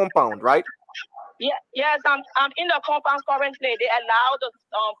actual compound, right? Yeah, yes, I'm in the compound currently. They allow the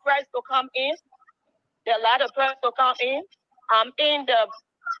press to come in. They allow the press to come in. I'm in the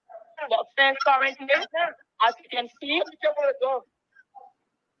fence currently. As you can see,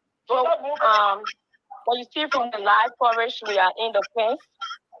 So what you see from the live coverage, we are in the fence,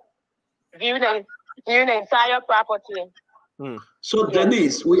 viewing the entire property. So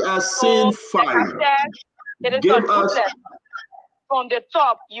Denise, we are seeing fire. Give us. From the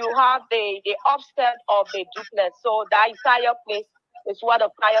top, you have the upstairs of the duplex. So that entire place is where the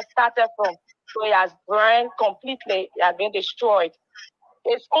fire started from. So it has burned completely. It has been destroyed.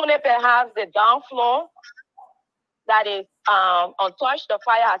 It's only perhaps the down floor that is untouched. The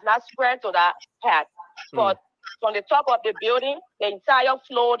fire has not spread to that part. But from the top of the building, the entire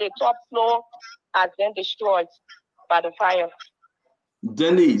floor, the top floor, has been destroyed by the fire.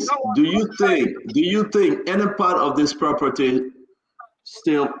 Denise, do you think any part of this property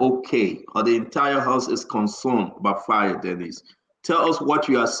still okay, or the entire house is consumed by fire? Denise, tell us what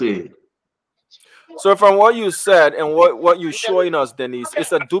you are saying. So from what you said and what you're showing us, Denise,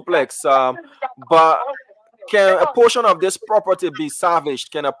 it's a duplex, but can a portion of this property be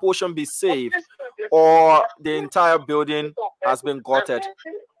salvaged? Can a portion be saved, or the entire building has been gutted?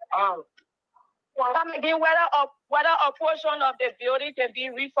 Whether a portion of the building can be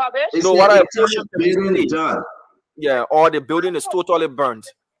refurbished? No, what a portion building is done. Yeah, or the building is totally burnt.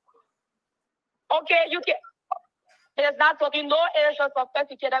 Okay, you can. It's not talking. No, it is a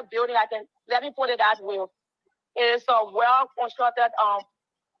sophisticated building. Let me put it that way. It is a well-constructed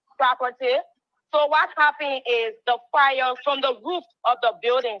property. So what happened is the fire from the roof of the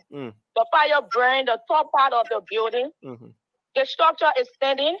building. The fire burned the top part of the building. The structure is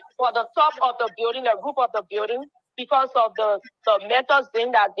standing for the top of the building, the roof of the building, because of the metal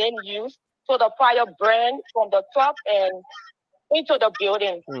zinc that's been used. So the fire burned from the top and into the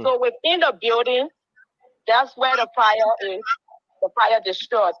building. So within the building, that's where the fire is. The fire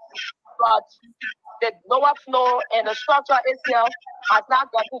destroyed. But the lower floor and the structure itself has not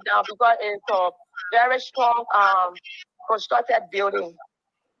gotten down because it's a very strong constructed building.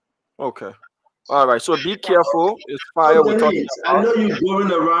 Okay. All right. So be careful. It's fire. So Denise, I know you're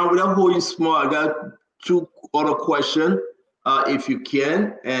going around without holding small. I got two other questions, if you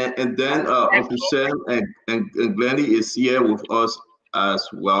can, and then Uncle Sam and Glennie is here with us as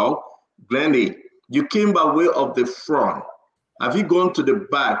well. Glennie, you came by way of the front. Have you gone to the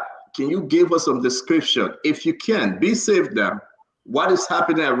back? Can you give us some description? If you can, be safe there. What is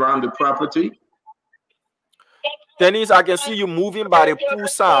happening around the property? Denise, I can see you moving by the pool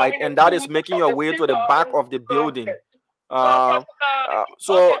side, and that is making your way to the back of the building.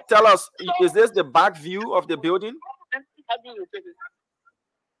 So tell us, is this the back view of the building?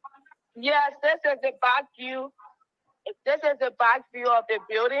 Yes, this is the back view. This is the back view of the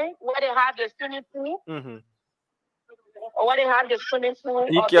building where they have the swimming pool. Where they have the swimming pool.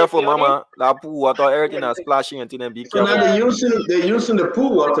 Be careful, Mama. That pool water, everything is splashing, and then be careful. So now they're using the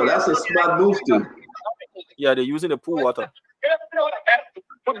pool water. That's a smart move too. Yeah, they're using the pool water.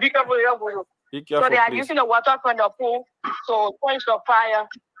 Be careful. Be careful, so they are please. using the water from the pool to quench the fire.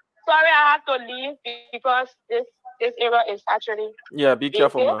 Sorry, I have to leave because this area is actually. Yeah, be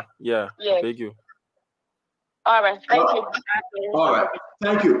careful, man. Yeah, thank you. All right, thank you. All right,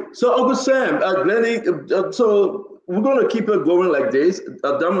 thank you. So Uncle Sam, Glennie, so we're going to keep it going like this.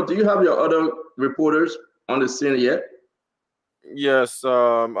 Damo, do you have your other reporters on the scene yet? Yes,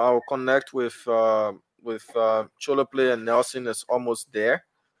 I'll connect with Cholo Play, and Nelson is almost there.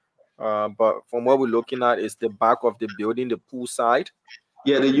 But from what we're looking at is the back of the building, the pool side.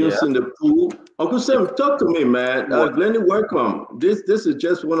 Yeah, they're using the pool. Uncle Sam, talk to me, man. Glennie, welcome. This is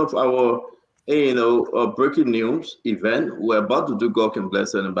just one of our breaking news event. We're about to do God Can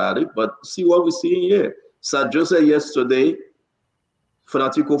Bless Anybody, but see what we're seeing here. St. Joseph yesterday,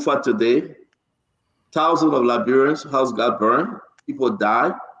 Fanatico Fat today. Thousands of Liberians' house got burned. People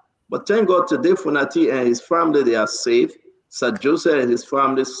died. But thank God today, Fonati and his family, they are safe. St. Joseph and his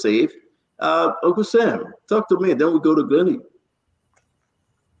family safe. Uncle Sam, talk to me. Then we go to Glennie.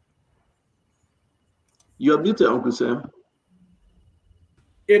 You're muted, Uncle Sam.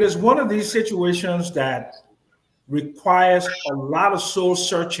 It is one of these situations that requires a lot of soul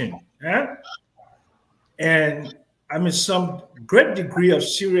searching. And I mean, some great degree of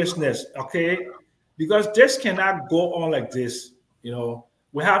seriousness, okay? Because this cannot go on like this. They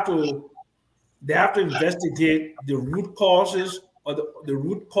have to investigate the root causes or the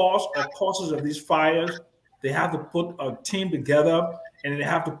root cause or causes of these fires. They have to put a team together, and they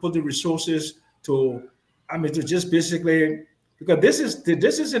have to put the resources to just basically, because this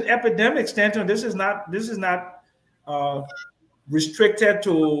is an epidemic, Stanton. This is not restricted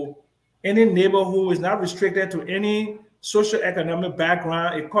to any neighborhood. It's not restricted to any socioeconomic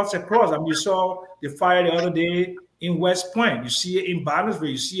background. It cuts across. You saw the fire the other day in West Point. You see it in Bonneville.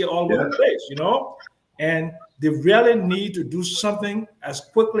 You see it all over the place, and they really need to do something as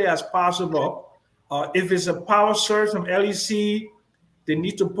quickly as possible. If it's a power surge from LEC, they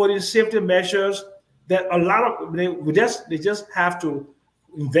need to put in safety measures. That a lot of they just have to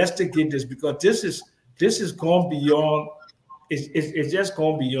investigate this, because this is gone beyond. It's just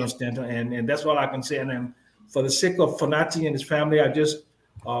gone beyond Stanton, and that's all I can say. And then for the sake of Fonati and his family, I just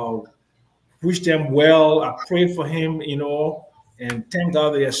wish them well. I pray for him, and thank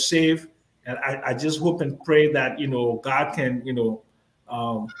God they are safe. And I just hope and pray that God can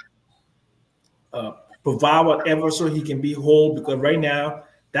provide whatever so he can be whole, because right now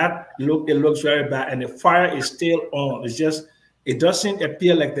it looks very bad, and the fire is still on. It doesn't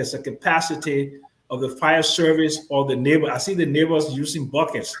appear like there's a capacity of the fire service or the neighbor. I see the neighbors using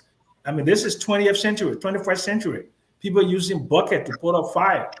buckets. I mean, this is 20th century, 21st century. People using bucket to put out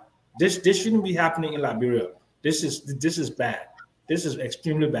fire. This shouldn't be happening in Liberia. This is bad. This is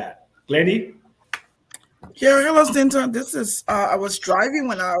extremely bad. Glendy? Yeah, hello, Stanton. This is I was driving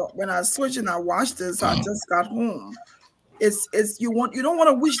when I switched and I watched this. I just got home. It's you don't want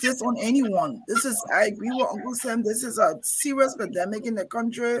to wish this on anyone. I agree with Uncle Sam. This is a serious pandemic in the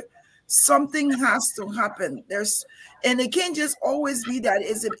country. Something has to happen. And it can't just always be that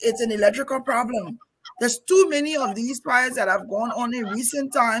it's an electrical problem. There's too many of these fires that have gone on in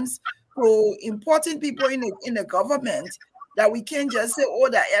recent times for important people in the government, that we can't just say, oh,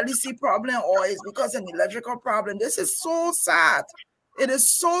 the LEC problem, or it's because of an electrical problem. This is so sad. It is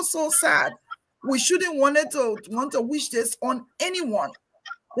so sad. We shouldn't want to wish this on anyone.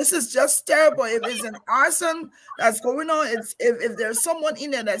 This is just terrible. If it's an arson that's going on, if there's someone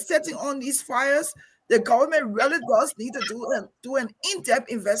in there that's setting on these fires, the government really does need to do an in-depth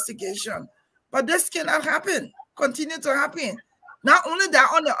investigation. But this cannot happen, continue to happen. Not only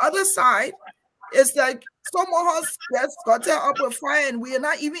that, on the other side, it's like someone else gets gotten up with fire and we are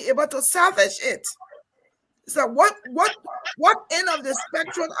not even able to salvage it. So what end of the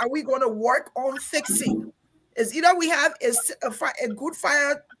spectrum are we going to work on fixing? Is either we have a good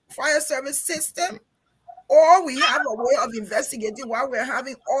fire service system, or we have a way of investigating why we're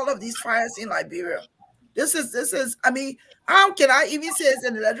having all of these fires in Liberia. This is, I mean, how can I even say it's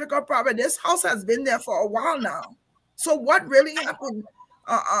an electrical problem? This house has been there for a while now. So what really happened?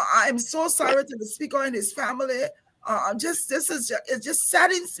 I'm so sorry to the speaker and his family. It just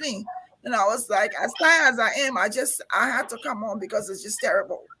saddens me. And I was like, as tired as I am, I had to come on because it's just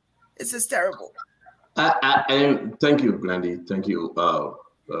terrible. It's just terrible. And thank you, Glendy. Thank you,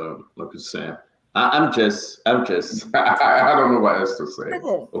 Uncle Sam. I'm just, I don't know what else to say.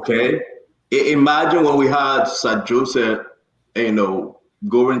 Okay, imagine when we had Sir Joseph,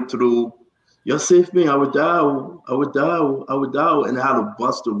 going through. You saved me. I would die, and I had to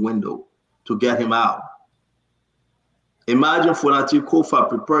bust the window to get him out. Imagine Fonati Kofa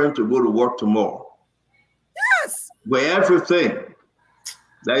preparing to go to work tomorrow. Yes. Where everything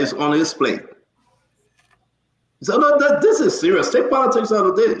that is on his plate. So no, this is serious. Take politics out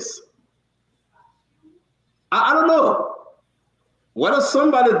of this. I don't know whether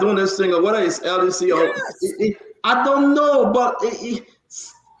somebody doing this thing or whether it's LEC or I don't know, but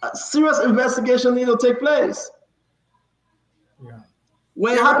a serious investigation need to take place. Yeah.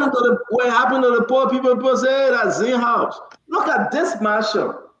 When it happened to the poor people say, hey, that Zin house. Look at this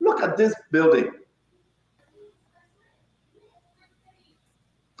mansion. Look at this building.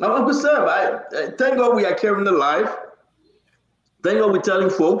 Uncle Sam, thank God we are carrying the life. Thank God we're telling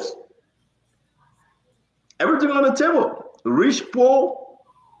folks everything on the table. Rich, poor.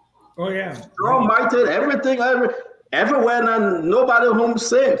 Oh yeah. Strong-minded, everything, everywhere. And nobody home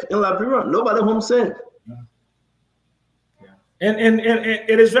safe in Liberia. Nobody home safe. And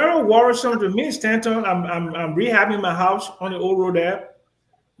it is very worrisome to me, Stanton. I'm rehabbing my house on the old road there.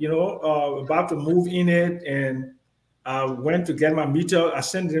 About to move in it, and I went to get my meter. I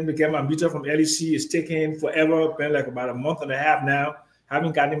sent them to get my meter from LEC. It's taking forever. Been like about a month and a half now.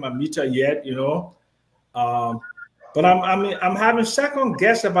 Haven't gotten my meter yet. But I'm having second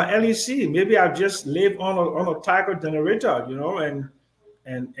guess about LEC. Maybe I just live on a Tiger generator,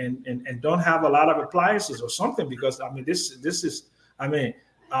 and don't have a lot of appliances or something, because this is I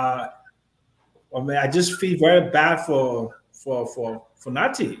just feel very bad for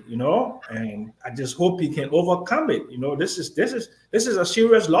Nati, and I just hope he can overcome it. This is a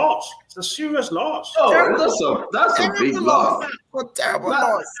serious loss. It's a serious loss. Oh, that's a big loss. A terrible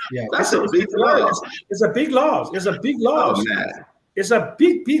loss. Yeah, that's a big loss. It's a big loss. It's a big loss. Oh, man. It's a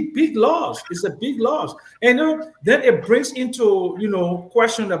big loss. It's a big loss. And then it brings into,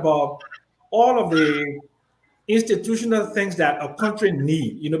 question about all of the institutional things that a country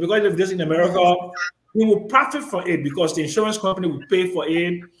need, because if this in America, we will profit from it because the insurance company will pay for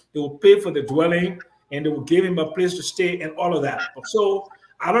it. They will pay for the dwelling. and they will give him a place to stay and all of that. So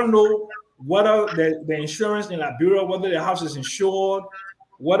I don't know whether the insurance in Liberia, whether the house is insured,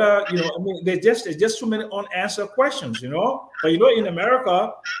 whether, you know, I mean, there's just so many unanswered questions, you know. But you know, in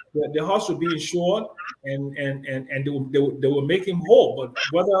America, the house will be insured and they will make him whole.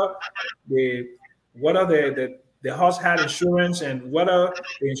 But whether the house had insurance and whether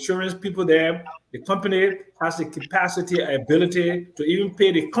the insurance people there, the company has the capacity, ability to even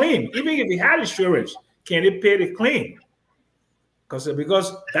pay the claim, even if they had insurance, can they pay the claim?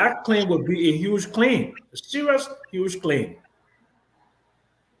 Because that claim would be a huge claim, a serious, huge claim.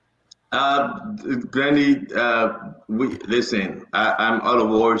 Granny, listen, I'm out of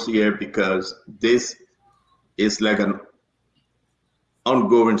words here because this is like an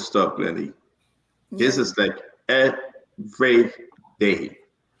ongoing stuff, Granny. This is like every day.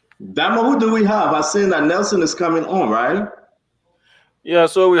 Damo, who do we have? I seen that Nelson is coming on, right? Yeah,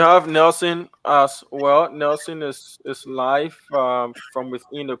 so we have Nelson as well. Nelson is live from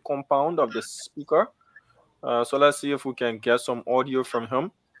within the compound of the speaker. So let's see if we can get some audio from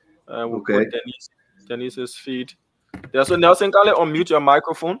him. We'll put Denise's feed there. So Nelson, can you unmute your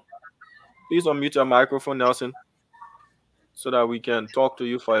microphone? Please unmute your microphone, Nelson, so that we can talk to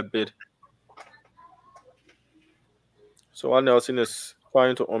you for a bit. So while Nelson is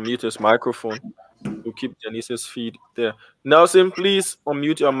trying to unmute his microphone, we'll keep Denise's feed there. Nelson, please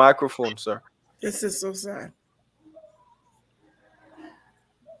unmute your microphone, sir. This is so sad.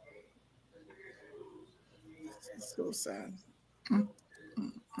 This is so sad.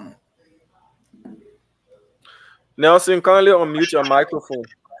 Nelson, kindly unmute your microphone.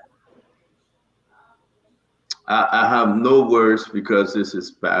 I have no words because this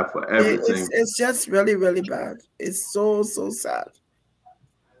is bad for everything. It's just really, really bad. It's so sad.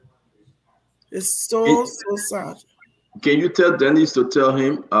 It's so sad. Can you tell Dennis to tell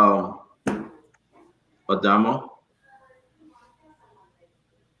him, Adamo?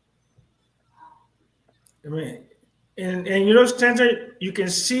 I mean, and you know, Stanton, you can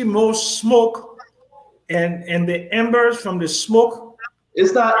see more smoke and the embers from the smoke.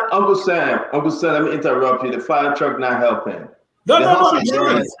 It's not Uncle Sam. Uncle Sam, let me interrupt you. The fire truck not helping. No, it's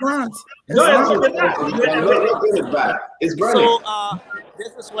not. It's burning. So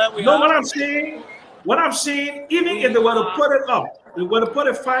this is where we are. What I'm saying, even if they were to put it up, they were to put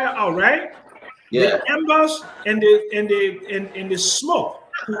a fire out, right? Yeah. The embers and the smoke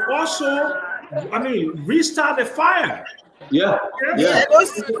to also, I mean, restart the fire. Yeah.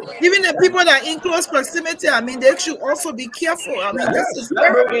 Even the people that are in close proximity, I mean, they should also be careful. I mean, this is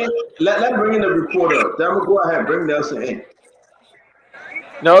let's bring in the reporter. Then we'll go ahead, bring Nelson in.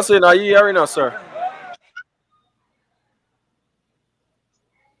 Nelson, are you hearing us, sir?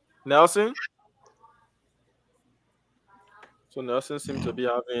 Nelson? So Nelson seems to be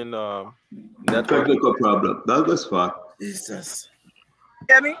having technical problem. That's fine. Jesus.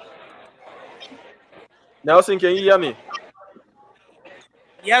 Hear me? Nelson, can you hear me?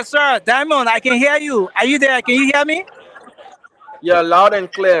 Yes, sir. Diamond, I can hear you. Are you there? Can you hear me? Yeah, loud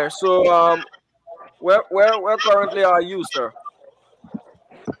and clear. So, where currently are you, sir?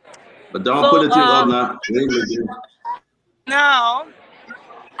 But don't put it on now. Now,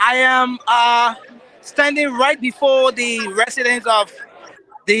 I am standing right before the residence of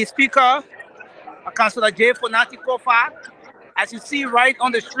the speaker, Councillor J. Fonati Kofa. As you see right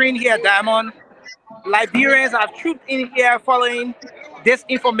on the screen here, Diamond, Liberians have trooped in here following this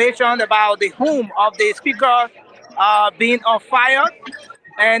information about the home of the speaker being on fire.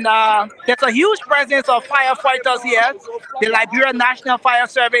 And there's a huge presence of firefighters here. The Liberia National Fire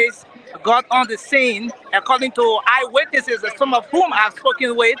Service got on the scene, according to eyewitnesses, some of whom I've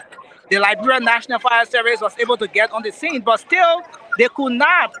spoken with. The Liberia National Fire Service was able to get on the scene, but still they could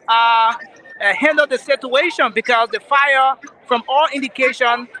not handle the situation because the fire, from all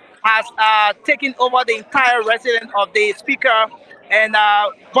indication, has taken over the entire residence of the speaker. And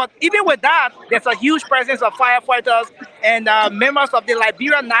but even with that, there's a huge presence of firefighters and members of the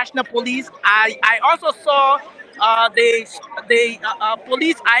Liberia National Police. I also saw the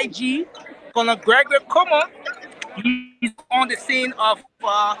police IG, Colonel Gregory Como. He's on the scene of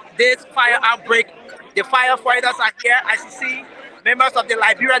this fire outbreak. The firefighters are here, as you see. Members of the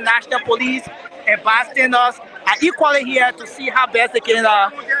Liberia National Police and bystanders are equally here to see how best they can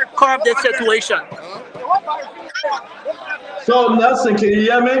curb this situation. So Nelson, can you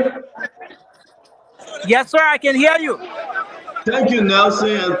hear me? Yes, sir, I can hear you. Thank you, Nelson,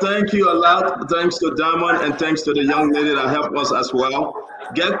 and thank you a lot. Thanks to Diamond and thanks to the young lady that helped us as well.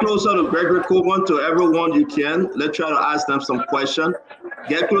 Get closer to Gregory Coburn, to everyone you can. Let's try to ask them some questions.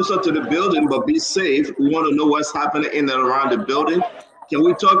 Get closer to the building, but be safe. We want to know what's happening in and around the building. Can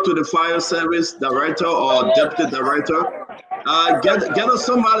we talk to the fire service director or deputy director? Get us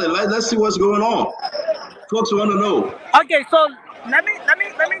somebody. Let's see what's going on. Folks want to know. Okay, so let me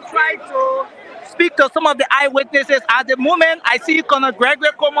try to speak to some of the eyewitnesses. At the moment, I see Colonel Gregory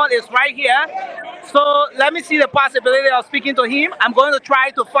Coleman is right here. So let me see the possibility of speaking to him. I'm going to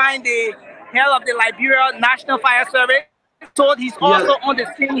try to find the head of the Liberia National Fire Service. So he's also on the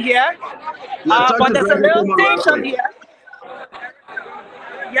scene here. But there's a little tension here.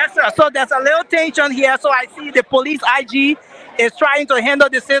 Yes, sir. So there's a little tension here. So I see the police IG is trying to handle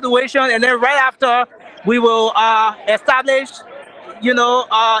the situation, and then right after we will establish, you know,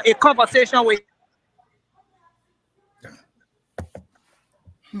 a conversation with.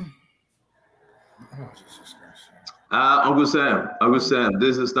 Uncle Sam,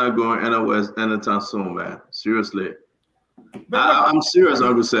 this is not going anywhere anytime soon, man. Seriously. I'm serious,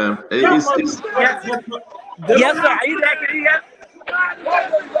 Uncle Sam. Yes, sir. Are you there? Can you hear?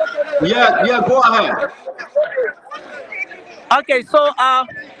 Yeah, go ahead. Okay, so I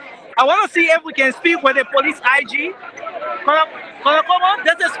want to see if we can speak with the police IG. Colonel,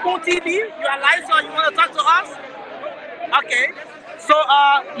 this is Spoon TV. You are live, so you want to talk to us? Okay. So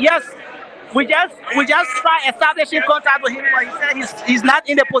yes, we just try establishing contact with him, but he said he's not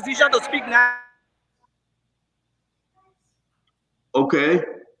in the position to speak now. Okay.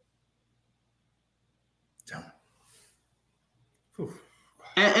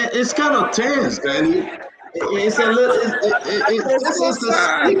 And it's kind of tense, Danny. It's a little. This is the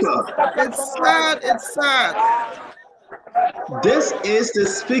speaker. It's sad. It's sad. This is the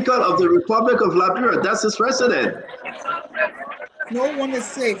Speaker of the Republic of Liberia. That's his resident. No one is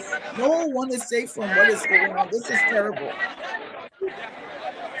safe. No one is safe from what is going on. This is terrible.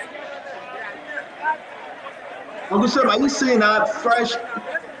 Uncle Sam, are you seeing that fresh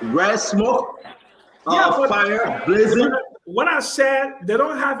red smoke? Fire blazing? What I said, they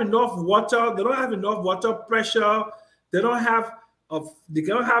don't have enough water. They don't have enough water pressure. They don't have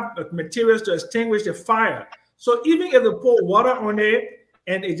materials to extinguish the fire. So even if they pour water on it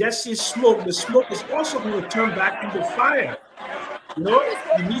and it just sees smoke, the smoke is also going to turn back into fire. You know,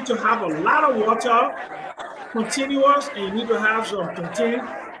 you need to have a lot of water, continuous, and you need to have some continuous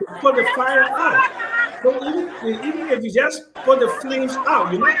to put the fire out. So even if you just put the flames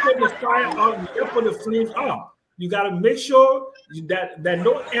out, you're not putting the fire out, you just put the flames out. You got to make sure that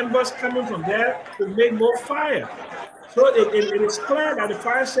no embers coming from there to make more fire. So it is clear that the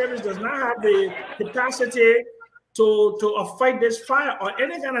fire service does not have the capacity to fight this fire or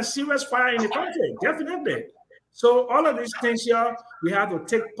any kind of serious fire in the country, definitely. So all of these things here, we have to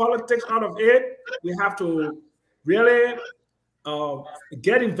take politics out of it. We have to really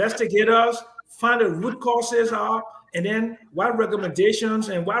get investigators, find the root causes are, and then what recommendations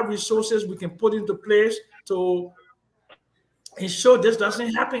and what resources we can put into place to ensure this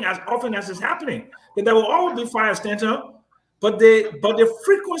doesn't happen as often as it's happening. But there will always be fire extinction, but the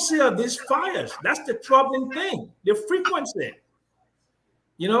frequency of these fires, that's the troubling thing, the frequency.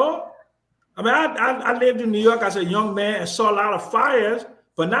 You know, I mean, I lived in New York as a young man and saw a lot of fires,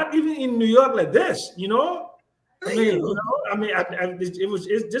 but not even in New York like this, you know? This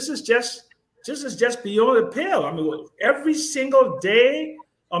is just beyond the pale. I mean, every single day,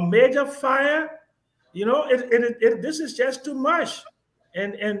 a major fire, you know, this is just too much.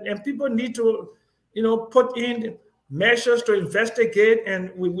 And people need to, you know, put in measures to investigate,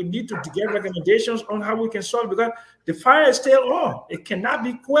 and we need to get recommendations on how we can solve it, because the fire is still on. It cannot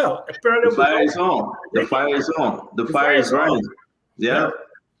be quelled. The fire is on. The fire is on. The fire is running. Yeah.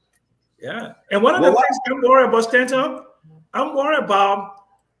 Yeah. And one of the things I'm worried about, Stanton, I'm worried about,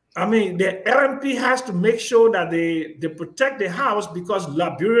 I mean, the LMP has to make sure that they protect the house, because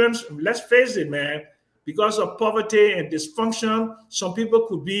Liberians, let's face it, man, because of poverty and dysfunction, some people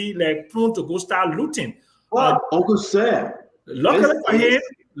could be like prone to go start looting. Well, Uncle Sam, luckily for him,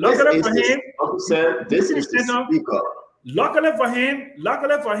 Uncle Sam, this is the speaker. Luckily for him,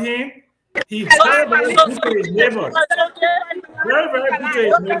 he's very, very good to his neighbors. Very, very good to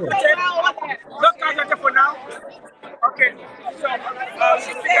his neighbors. Look for now. Okay.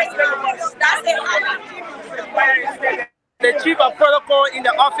 The chief of protocol in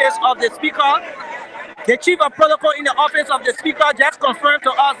the office of the speaker. The chief of protocol in the office of the speaker just confirmed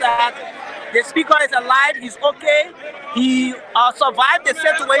to us that the speaker is alive. He's okay. He survived the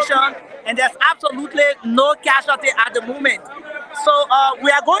situation, and there's absolutely no casualty at the moment. So we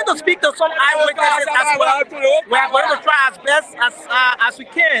are going to speak to some eyewitnesses as well. We are going to try as best as we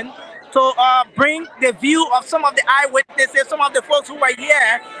can to bring the view of some of the eyewitnesses, some of the folks who were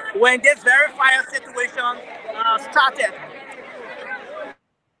here when this very fire situation started.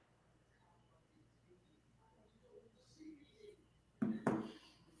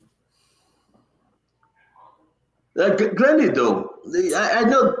 Granny, though, I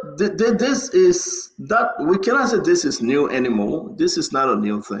know this is that we cannot say this is new anymore. This is not a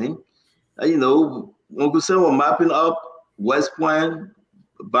new thing. You know, Uncle Sam were mapping up West Point,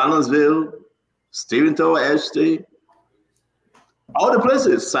 Balanceville, Stephen Tower, Estate, all the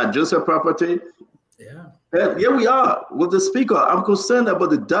places, St. Joseph property. Yeah. And here we are with the speaker. I'm concerned about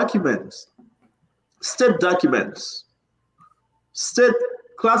the documents, state documents, state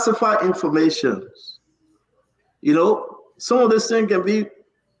classified information. You know, some of this thing can be,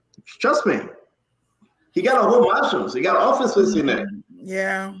 trust me, he got a whole mansions, he got offices in there.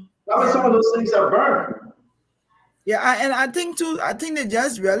 Yeah. I mean, some of those things are burned. Yeah, and I think too, I think that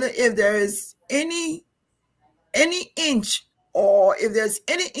just really, if there is any inch or if there's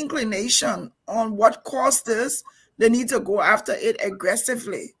any inclination on what caused this, they need to go after it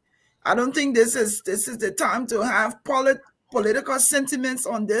aggressively. I don't think this is the time to have political sentiments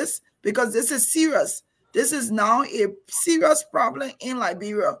on this, because this is serious. This is now a serious problem in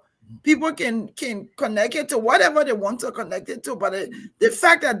Liberia. People can connect it to whatever they want to connect it to, but the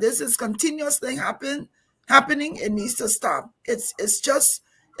fact that this is continuously happening, it needs to stop. It's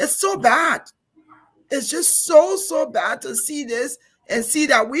so bad. It's just so bad to see this and see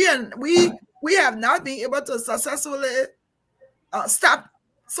that we have not been able to successfully stop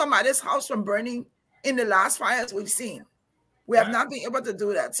somebody's house from burning in the last fires we've seen. We have not been able to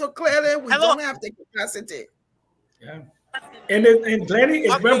do that. So clearly, we don't have the capacity. Yeah. And Glenny,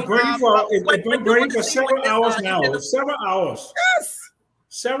 it's been burning for several hours now. Several hours. Yes.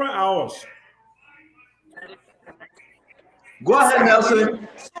 Several hours. Go ahead, Nelson.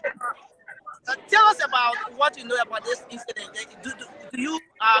 Tell us about what you know about this incident. Do you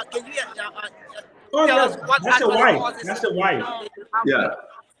can you oh, tell yes. us what That's the wife. causes That's the wife. Yeah.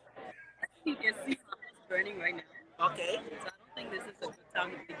 You can see it's burning right now. Okay. So I don't think this is a good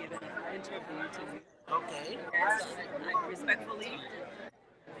time to be giving an interview to you. Okay. So I respectfully,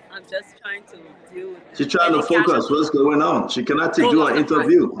 I'm just trying to deal with She's trying to focus what's going on. She cannot do an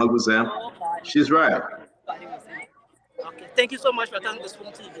interview, Uncle Sam. She's right. Okay. Thank you so much for coming to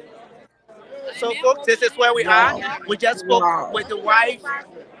Spoon TV. So, folks, this is where we are. We just spoke with the wife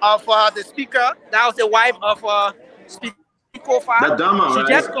of the speaker. That was the wife of Speaker Kofa. That Dama,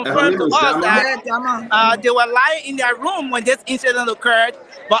 she just confirmed to us that they were lying in their room when this incident occurred.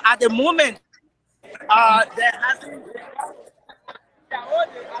 But at the moment, there hasn't.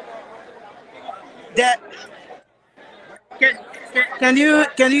 Can you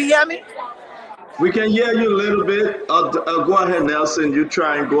hear me? We can hear you a little bit. Go ahead, Nelson. You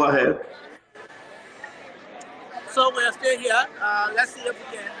try and go ahead. So we're still here. Let's see if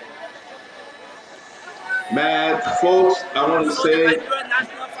we can. Man, folks, I want to say. The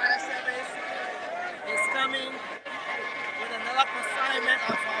National Fire Service is coming with another consignment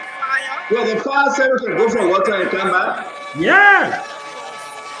of fire. Well, the fire service can go for water and come back. Yeah.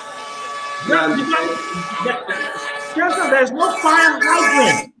 There's no fire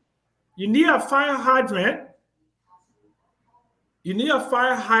hydrant. You need a fire hydrant. You need a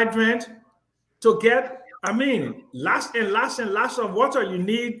fire hydrant to get, lots and lots of water. You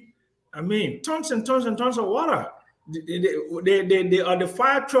need, tons and tons and tons of water. The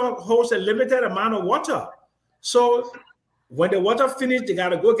fire truck holds a limited amount of water. So when the water finishes, they got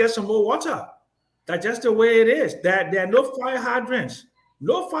to go get some more water. That's just the way it is. There are no fire hydrants.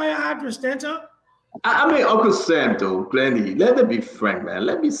 No fire hydrants, Stanton. Uncle Sam, though, Glenny, let me be frank, man.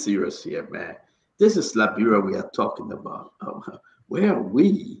 Let me be serious here, man. This is Liberia we are talking about. Where are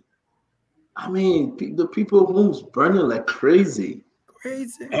we? The people homes burning like crazy.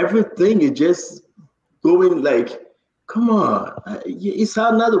 Crazy. Everything is just going like, come on. It's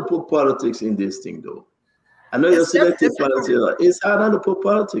hard not to put politics in this thing, though. I know you're selective politics. It's hard not to put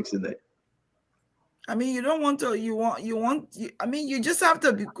politics in there. You don't want to, you just have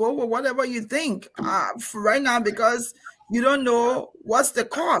to go with whatever you think for right now, because you don't know what's the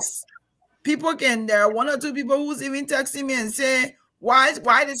cost. There are one or two people who's even texting me and say, why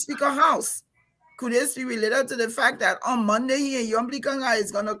the speaker house? Could this be related to the fact that on Monday here, Yomli Kanga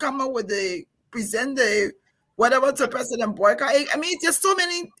is going to come up with present the whatever to President Boyka? There's so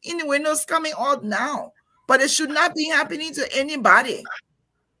many innuendos coming out now, but it should not be happening to anybody.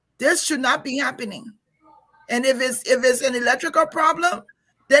 This should not be happening. And if it's an electrical problem,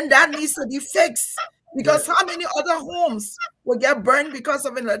 then that needs to be fixed. Because how many other homes will get burned because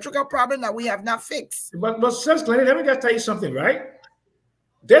of an electrical problem that we have not fixed? But Sis Glenny, let me just tell you something, right?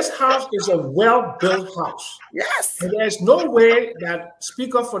 This house is a well-built house. Yes. And there's no way that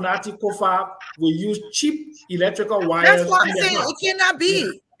Speaker Fonati Kofa will use cheap electrical wires. That's what I'm saying. It cannot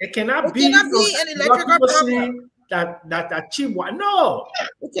be. It cannot be an electrical problem. That cheap one. No.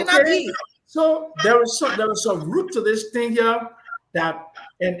 It cannot be. So there is some root to this thing here that,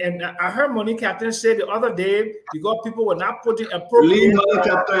 and I heard Money Captain say the other day, because people were not putting appropriate. Leave Money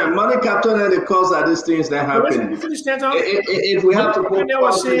Captain and the cause of these things that happen. If we have to put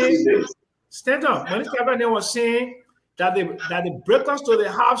stand up. Money Captain was saying that the breakers to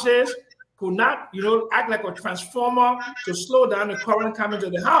the houses could not, act like a transformer to slow down the current coming to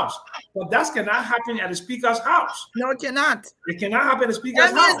the house. But that cannot happen at the speaker's house. No, it cannot. It cannot happen at the speaker's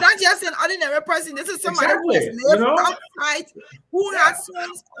house. It's not just an ordinary person. This is somebody who has lived outside, who has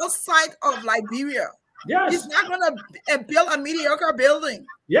homes outside of Liberia. Yes. He's not going to build a mediocre building.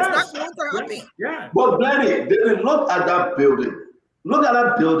 Yes. It's not going to happen. Yeah. But Glennie, look at that building. Look at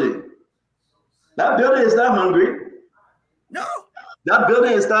that building. That building is not hungry. No. That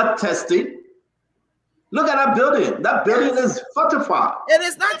building is not tested. Look at that building. That building is fortified. It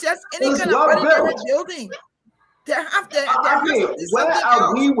is not just any kind of ordinary building. Where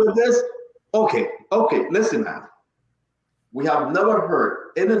are we with this? Okay, listen now. We have never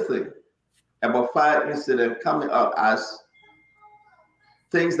heard anything about fire incident coming up as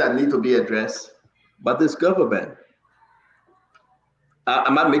things that need to be addressed by this government.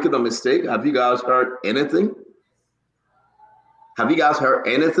 Am I making a mistake? Have you guys heard anything? Have you guys heard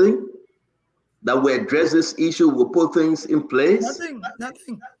anything that will address this issue, will put things in place?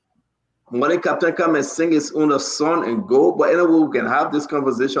 Nothing. Money Captain come and sing his own song and go. But anyway, we can have this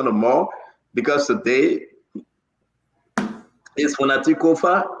conversation tomorrow, because today is Fonati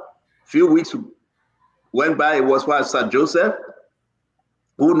Kofa. Few weeks went by, it was what, Sir Joseph?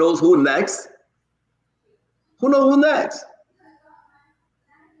 Who knows who next? Who knows who next?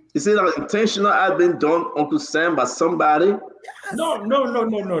 You see that intentional has been done, Uncle Sam, by somebody? No. I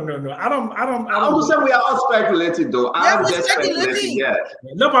don't. Uncle Sam, we are all speculating, though. I'm just speculating. Yeah.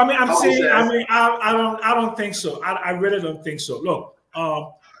 No, but I'm saying. I don't think so. I really don't think so. Look,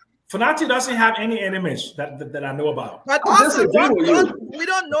 Fonati doesn't have any enemies that I know about. But also, we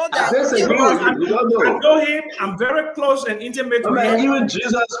don't know that. I know him. I'm very close and intimate with him. Even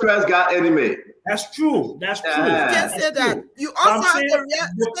Jesus Christ got enemy. That's true. That's true. You can say that. You also have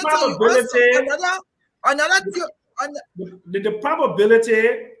the probability. The probability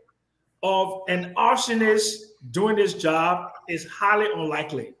of an arsonist doing this job is highly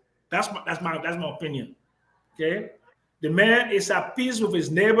unlikely. That's my opinion. Okay, the man is at peace with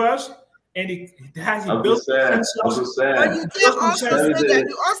his neighbors, and he built himself. But you can also say that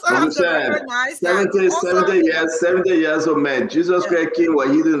you also have to recognize 70 years old man. Jesus Christ came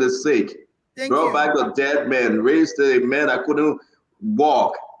while healing the sick. Brought back the dead man, raised the man that couldn't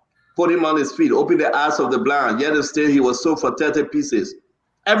walk, put him on his feet, opened the eyes of the blind, yet still he was sold for 30 pieces.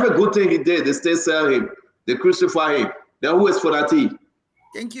 Every good thing he did, they still sell him. They crucify him. Then who is Fonati?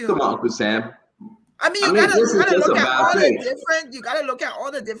 Thank you. Come on, Uncle Sam. I mean, you gotta look at all the different. You gotta look at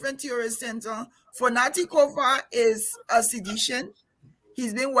all the different theories. And Fonati Kofa is a sedition.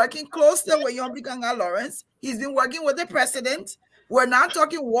 He's been working closely with Yombikanga Lawrence. He's been working with the president. We're not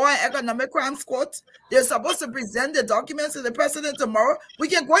talking war and economic crimes court. They're supposed to present the documents to the president tomorrow. We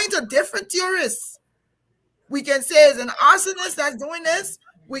can go into different theories. We can say it's an arsonist that's doing this.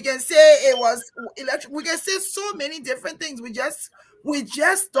 We can say it was election. We can say so many different things. We just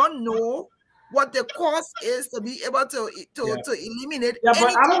don't know what the cost is to be able to eliminate. Yeah,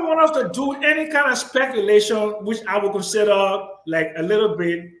 but I don't want us to do any kind of speculation, which I would consider like a little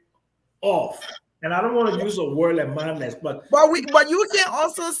bit off. And I don't want to use a word like madness, but you can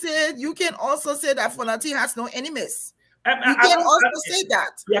also say that Fonati has no enemies. You can also say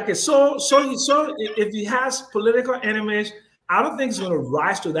that. Yeah. Okay. So if he has political enemies, I don't think he's going to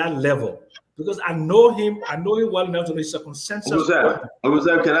rise to that level, because I know him well enough to reach a consensus. Uncle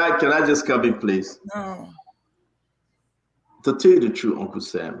Sam, can I just come in, please? No. To tell you the truth, Uncle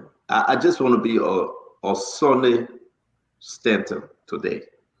Sam, I just want to be a Sunday Stanton today,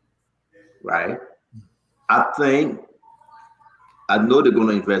 right? I know they're going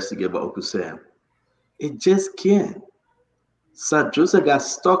to investigate about Uncle Sam. It just can't. Sir Joseph got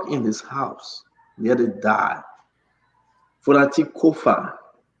stuck in his house, nearly died. Fonati Kofa,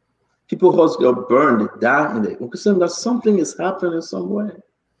 people's house got burned, they died in it. Uncle Sam, that something is happening somewhere.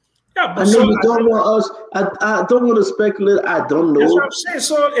 Yeah, but I know you don't want us. I don't want to speculate. I don't know. That's what I'm saying.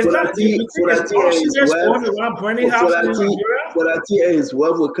 So is that Fonati and his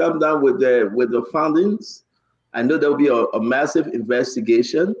wife will come down with the findings. I know there will be a massive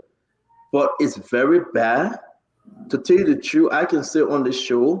investigation, but it's very bad. To tell you the truth, I can say on the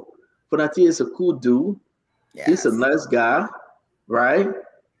show, Fonati is a cool dude. Yes. He's a nice guy, right?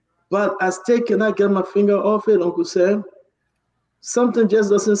 But I still cannot get my finger off it, Uncle Sam. Something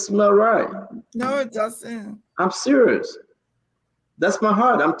just doesn't smell right. No, it doesn't. I'm serious. That's my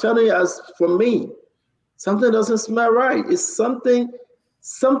heart. I'm telling you, as for me, something doesn't smell right. It's something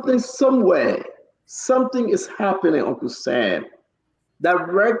somewhere. Something is happening, Uncle Sam.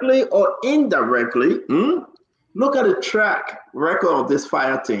 Directly or indirectly, look at the track record of this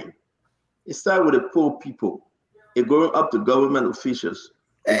fire thing. It started with the poor people. It going up to government officials.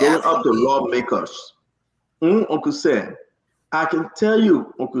 It going up to lawmakers. Uncle Sam, I can tell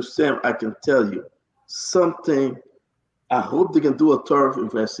you, Uncle Sam, I can tell you something. I hope they can do a thorough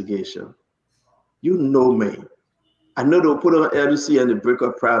investigation. You know me. I know they'll put on LDC and the break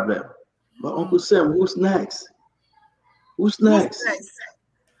up problem. But Uncle Sam, who's next? Who's next?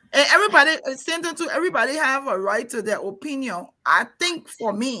 And everybody, sentence to everybody have a right to their opinion. I think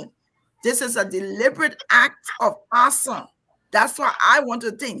for me, this is a deliberate act of arson. That's what I want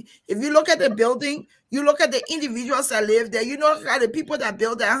to think. If you look at the building, you look at the individuals that live there, you look at the people that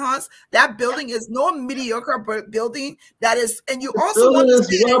build that house, that building is no mediocre building. That is, and you also want to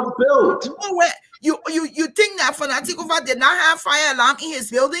see well built. You think that Fanatikofa did not have fire alarm in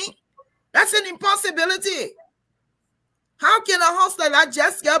his building? That's an impossibility. How can a house like that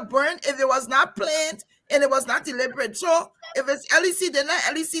just get burned if it was not planned and it was not deliberate? So if it's LEC, then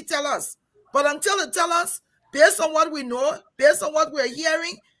let LEC tell us. But until they tell us, based on what we know, based on what we're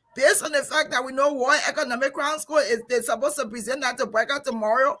hearing, based on the fact that we know World Economic Council is they're supposed to present that to Breakout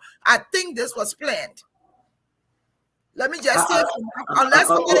tomorrow, I think this was planned. Let me just say, unless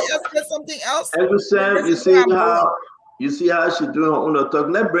somebody else says something else. Uncle Sam, you see how she's doing her own talk.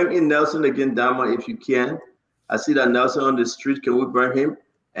 Let's bring in Nelson again, Dama, if you can. I see that Nelson on the street. Can we bring him?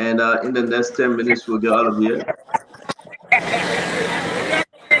 And in the next 10 minutes, we'll get out of here.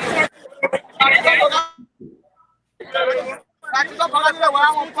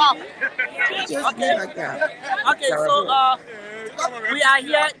 Okay, so we are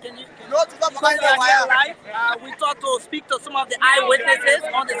here. We thought to speak to some of the eyewitnesses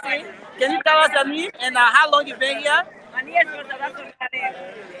on the scene. Can you tell us your name and how long you've been here?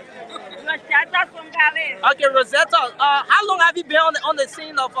 Okay, Rosetta. How long have you been on the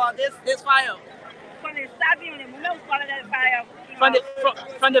scene of this fire?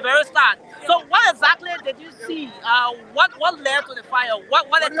 From the very start. So, what exactly did you see? What led to the fire?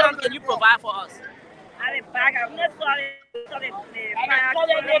 What account can you provide for us?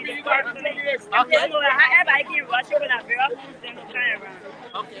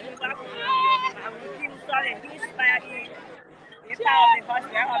 Okay.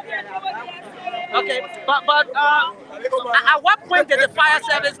 Okay, but at what point did the fire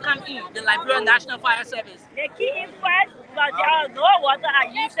service come in, the Liberian National Fire Service? They came in first, but there was no water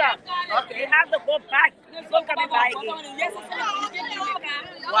at usual. Okay. They have to go back, so coming back again.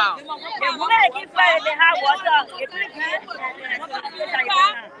 Wow. The moment they came first, they have water.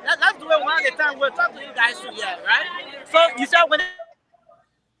 Let's do it one at a time. We'll talk to you guys together, right? So you said when.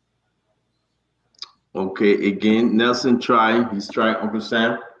 Okay, again, Nelson he's trying, Uncle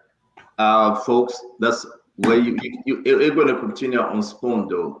Sam. Folks, that's where you're going to continue on Spoon,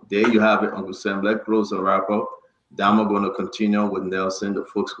 though. There you have it, Uncle Sam. Let's close and wrap up. Dama going to continue with Nelson. The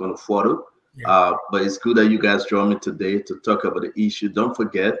folks going to follow. Yeah. But it's good that you guys joined me today to talk about the issue. Don't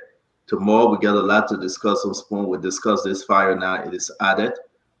forget, tomorrow we got a lot to discuss on Spoon. We'll discuss this fire now. It is added.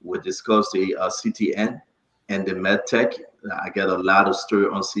 We'll discuss the CTN and the MedTech. I got a lot of story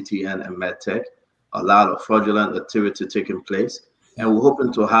on CTN and MedTech. A lot of fraudulent activity taking place. And we're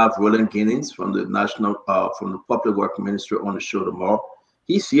hoping to have Roland Ginnings from the from the Public Works Ministry on the show tomorrow.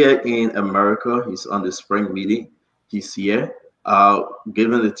 He's here in America. He's on the spring meeting. He's here.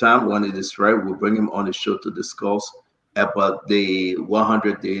 Given the time when it is right, we'll bring him on the show to discuss about the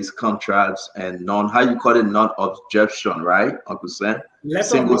 100 days contracts and non-objection, right, Uncle Sam?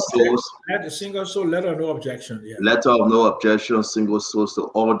 Single source. Single source, letter of no objection. Yeah. Letter of no objection, single source to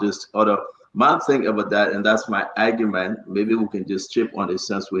all this other. My thing about that, and that's my argument, maybe we can just chip on this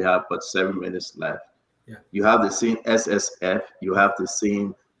since we have but 7 minutes left. Yeah. You have the same SSF, you have the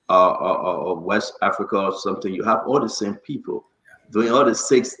same West Africa or something. You have all the same people doing all the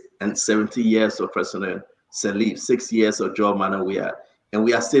 6 and 70 years of President Salif, 6 years of Joe Manuel, and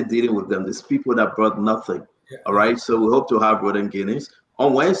we are still dealing with them. These people that brought nothing. Yeah. All right, so we hope to have Roland Guinness.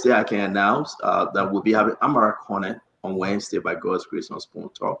 On Wednesday, I can announce that we'll be having Amara Cornet on Wednesday by God's grace on Spoon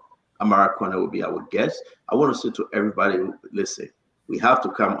Talk. Amara Cornet will be our guest. I want to say to everybody, listen, we have to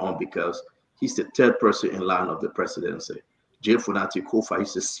come on because he's the third person in line of the presidency. J. Funati Kofa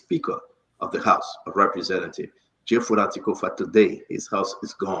is the Speaker of the House of Representatives. J. Funati Kofa today, his house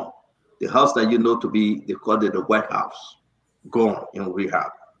is gone. The house that you know to be, they call it the White House, gone in rehab,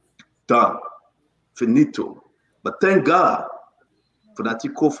 done, finito. But thank God,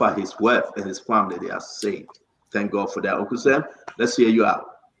 Funati Kofa, his wife and his family, they are saved. thank God for that. Uncle Sam, let's hear you out.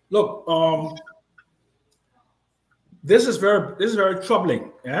 Look, this is very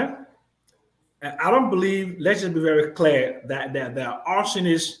troubling. Yeah, and I don't believe. Let's just be very clear that there are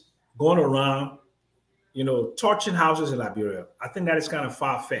arsonists going around, you know, torching houses in Liberia. I think that is kind of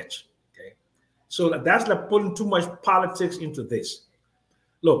far-fetched. Okay, so that's like putting too much politics into this.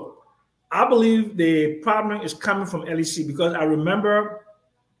 Look, I believe the problem is coming from LEC because I remember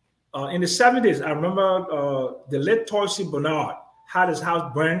in the 70s, I remember the late Toysey Bernard had his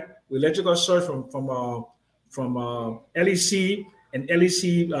house burned with electrical surge from LEC, and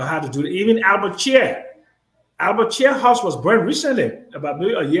LEC had to do it. Even Albert Chair house was burned recently, about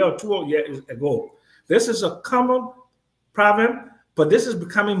maybe a year or 2 years ago. This is a common problem, but this is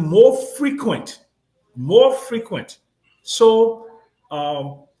becoming more frequent. So,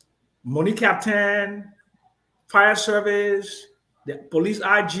 Money Captain, fire service, the police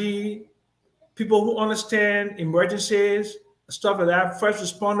IG, people who understand emergencies, stuff like that, first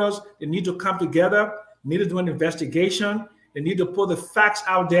responders, they need to come together, need to do an investigation, they need to put the facts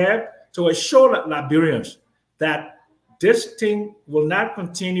out there to assure Liberians that this thing will not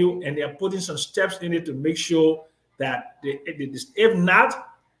continue, and they are putting some steps in it to make sure that if not,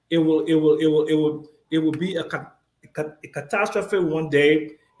 it will be a catastrophe one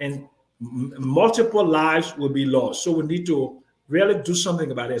day, and multiple lives will be lost. So we need to really do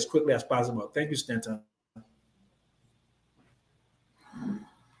something about it as quickly as possible. Thank you, Stanton.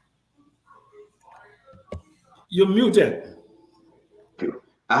 You're muted.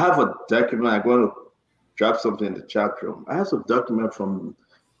 I have a document. I'm going to drop something in the chat room. I have a document from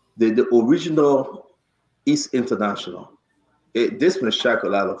the original East International. This may shock a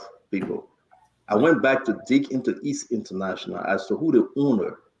lot of people. I went back to dig into East International as to who the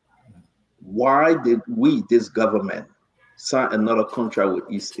owner. Why did we, this government, sign another contract with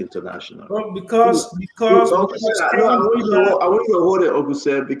East International? Well, because I want you to hold it, Uncle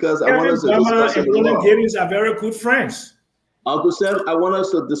Sam, because I want us to discuss it tomorrow. Giddings are very good friends. Uncle Sam, I want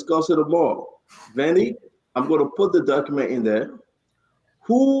us to discuss it tomorrow. Vanny, I'm going to put the document in there.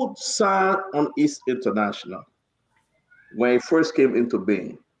 Who signed on East International when it first came into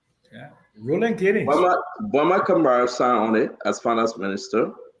being? Yeah, Roland Giddings. Boma Kamara signed on it as finance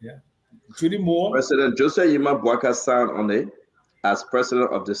minister. Yeah. Judy Moore. President Joseph Yima Bwaka signed on it as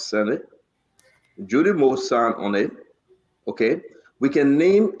president of the Senate. Judy Moore signed on it. Okay. We can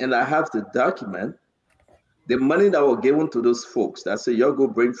name, and I have the document, the money that was given to those folks that say, y'all go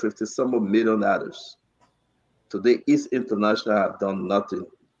bring 50-some million. Today, East International have done nothing.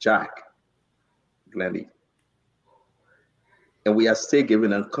 Jack, Glenny. And we are still giving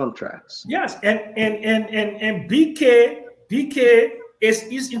them contracts. Yes, and BK is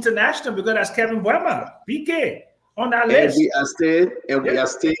East International because that's Kevin Weber. BK on that list. And we are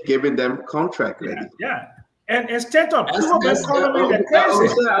still giving them contract, lady. Yeah. And Stanton, people have been calling me the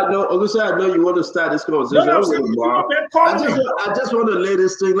crazy. I know you want to start this conversation. I just want to lay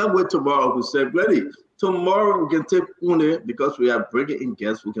this thing. Let's wait tomorrow. Uncle Sam. Lady, tomorrow we can take Une, because we are bringing in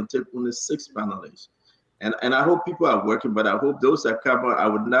guests, we can take Une 6 panelists. And I hope people are working, but I hope those that come on, I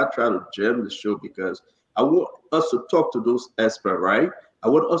would not try to jam the show, because I want us to talk to those experts, right? I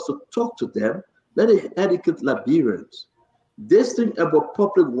want us to talk to them. Let it educate Liberians. This thing about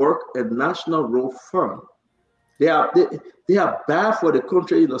public work and National Road Fund, they are bad for the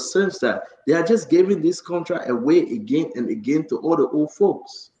country in the sense that they are just giving this contract away again and again to all the old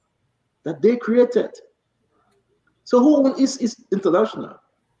folks that they created. So who is International?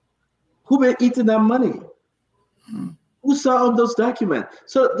 Who been eating that money? Who signed those documents?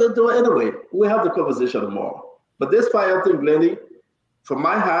 So anyway, we have the conversation tomorrow. But this fire thing, Glenny, from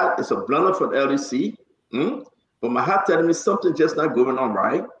my heart, it's a blunder for LEC. But my heart telling me something just not going on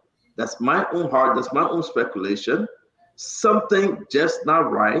right. That's my own heart. That's my own speculation. Something just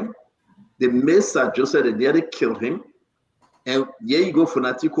not right. They missed Joseph. They nearly killed him. And here you go for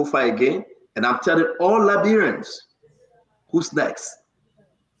Natiko Kofa again. And I'm telling all Liberians, who's next?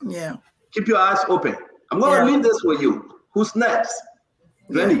 Yeah. Keep your eyes open. I'm going to leave this with you. Who's next?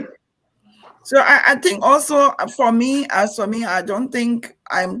 Ready? So I think also for me, I don't think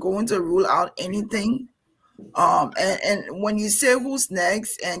I'm going to rule out anything. And when you say who's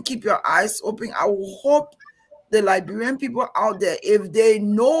next and keep your eyes open, I will hope the Liberian people out there, if they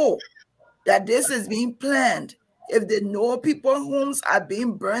know that this is being planned, if they know people's homes are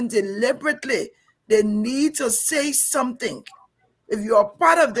being burned deliberately, they need to say something. If you're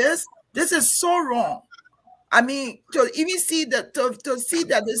part of this, this is so wrong. I mean, to even see that to see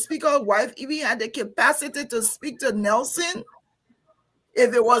that the speaker's wife even had the capacity to speak to Nelson,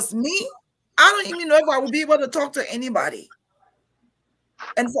 if it was me, I don't even know if I would be able to talk to anybody.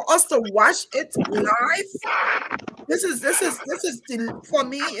 and for us to watch it live, this is for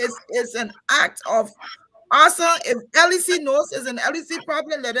me is an act of arson. If LEC knows it's an LEC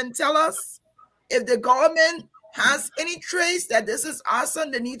problem, let them tell us. If the government has any trace that this is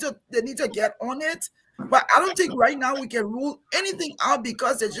arson, they need to get on it. But I don't think right now we can rule anything out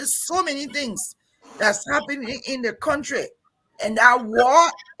because there's just so many things that's happening in the country. And that war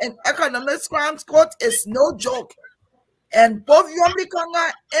and economic crimes court is no joke. And both Yomli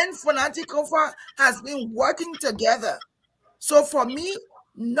Conga and Fonati Kofa has been working together. So for me,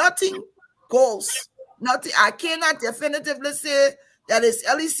 nothing goes. Nothing. I cannot definitively say that it's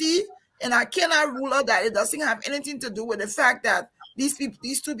LEC, and I cannot rule out that it doesn't have anything to do with the fact that these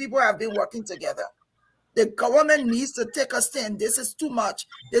two people have been working together. The government needs to take a stand. This is too much.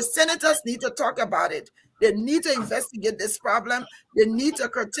 The senators need to talk about it. They need to investigate this problem. They need to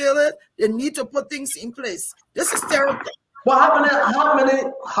curtail it. They need to put things in place. This is terrible. Well, how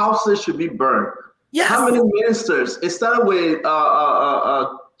many houses should be burned? Yes. How many ministers? It started with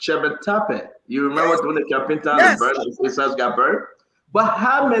Chairman Tappet. You remember when the campaign time his house got burned? But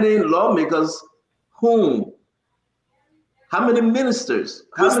how many lawmakers? Whom? How many ministers?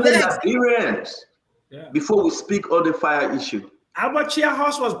 How many Nigerians? Before we speak on the fire issue. Albert Chia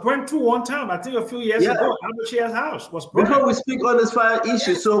house was burned too one time. I think a few years ago, Albert Chia's house was burned. Before we speak on this fire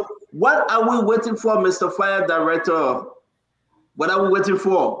issue. So what are we waiting for, Mr. Fire Director? What are we waiting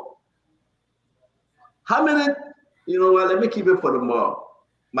for? How many? You know what? Let me keep it for tomorrow.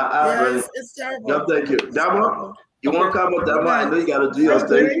 My eyes. It's terrible. God, thank you. Dama, you want to come with Dama? I know you got to do your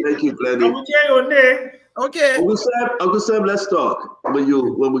thing. Thank you, Glenny. Okay. Uncle Sam, let's talk when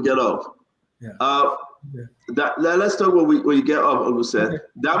we get off. Yeah. Let's talk when you get off, Uncle Sam.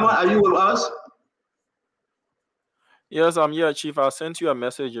 Dama, are you with us? Yes, I'm here, Chief. I sent you a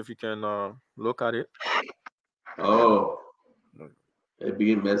message if you can look at it. Oh. A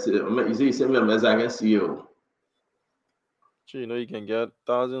big message. You see, you send me a message, I can see you. You know, you can get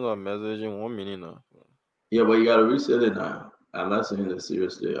thousands of messages in 1 minute now. Yeah, but you got to reset it now. I'm not saying that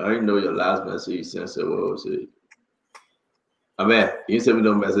seriously. I didn't know your last message you sent. So what was it? I mean, you sent me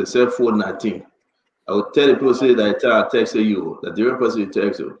no message. Said 419. I would tell the people say that I texted you. That the real person you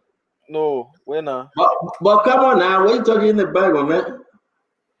text you. No, when now? But come on now. What are you talking in the Bible, man?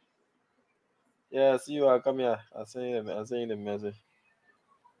 Yeah, see you. Come here. I'll send you the message.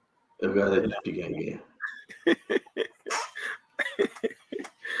 Again.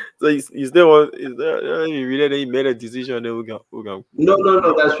 So is there you really made a decision? Then we can.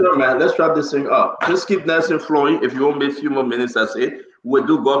 No, that's right, man. Let's wrap this thing up. Just keep Nelson flowing. If you want me a few more minutes, that's it. We'll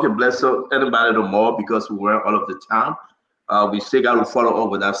do God can bless anybody tomorrow because we weren't all of the time. We still got to follow up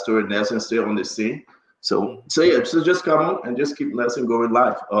with that story. Nelson still on the scene. So just come on and just keep Nelson going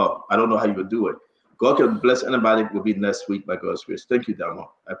live. I don't know how you would do it. God can bless anybody. Will be next week by God's grace. Thank you,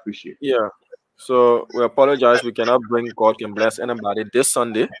 Damo. I appreciate it. Yeah. So we apologize. We cannot bring God can bless anybody this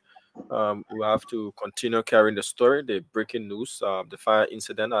Sunday. We have to continue carrying the story, the breaking news, the fire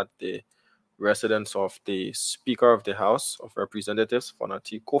incident at the residence of the Speaker of the House of Representatives,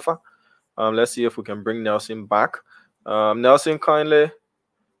 Fonati Kofa. Let's see if we can bring Nelson back. Nelson, kindly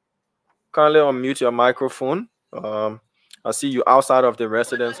unmute your microphone. I see you outside of the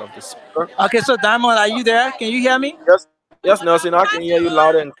residence of the Speaker. Okay, so Diamond, are you there? Can you hear me? Yes, Nelson, I can hear you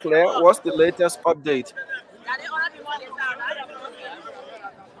loud and clear. What's the latest update?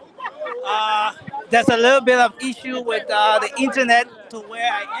 There's a little bit of issue with the internet to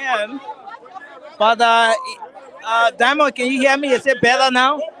where I am. But Diamond, can you hear me? Is it better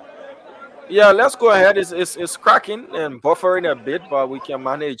now? Yeah, let's go ahead. It's cracking and buffering a bit, but we can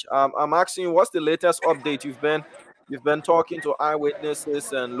manage. I'm asking you, what's the latest update? You've been talking to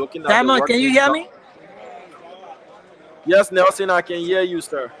eyewitnesses and looking at Diamond, can you hear me? Yes, Nelson, I can hear you,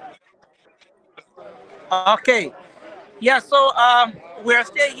 sir. Okay. Yeah, so we're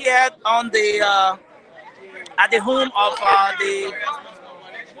still here on the at the home of the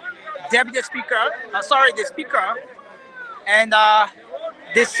deputy speaker. The speaker, and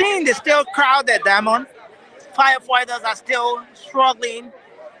the scene is still crowded. Diamond, firefighters are still struggling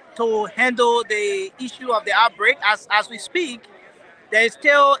to handle the issue of the outbreak. As we speak, there is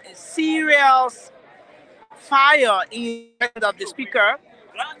still serious fire in front of the speaker.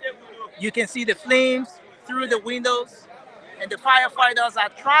 You can see the flames through the windows, and the firefighters are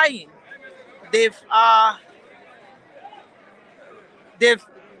trying. They've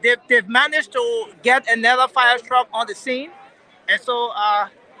managed to get another fire truck on the scene, and so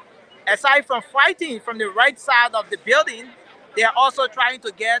aside from fighting from the right side of the building, they are also trying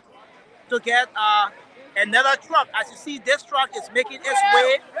to get another truck. As you see, this truck is making its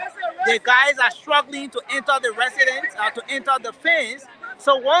way. The guys are struggling to enter the residence, to enter the fence,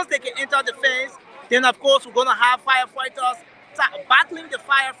 So once they can enter the fence, then of course we're gonna have firefighters battling the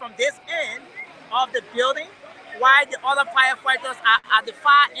fire from this end of the building, while the other firefighters are at the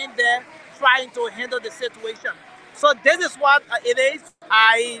far end there trying to handle the situation. So this is what it is.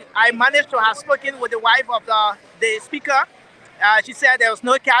 I managed to have spoken with the wife of the speaker. She said there was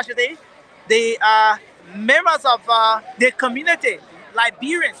no casualty. The members of the community,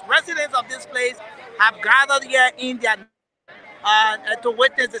 Liberians, residents of this place, have gathered here in their to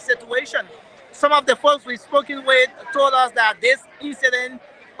witness the situation. Some of the folks we've spoken with told us that this incident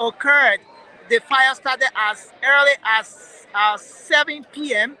occurred. The fire started as early as 7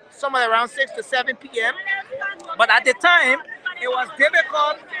 p.m., somewhere around 6 to 7 p.m. But at the time, it was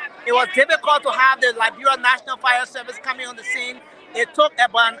difficult. It was difficult to have the Liberia National Fire Service coming on the scene. It took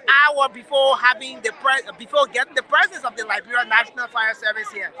about an hour before before getting the presence of the Liberia National Fire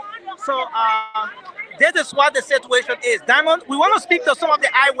Service here. So this is what the situation is. Diamond, we want to speak to some of the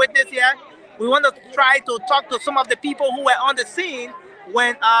eyewitnesses here. We want to try to talk to some of the people who were on the scene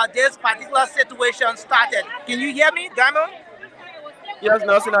when this particular situation started. Can you hear me, Diamond? Yes,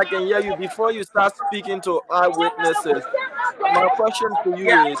 Nelson, I can hear you. Before you start speaking to eyewitnesses, my question to you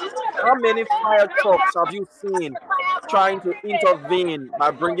is, how many fire trucks have you seen trying to intervene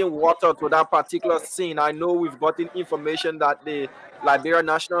by bringing water to that particular scene? I know we've gotten information that the Liberia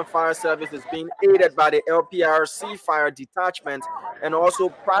National Fire Service is being aided by the LPRC fire detachment, and also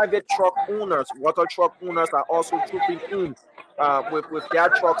private truck owners, water truck owners are also trooping in with their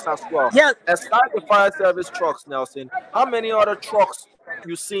trucks as well. Yes. Aside the fire service trucks, Nelson, how many other trucks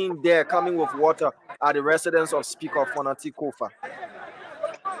you seen there coming with water at the residence of Speaker Fonati Kofa?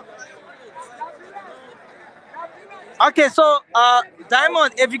 Okay, so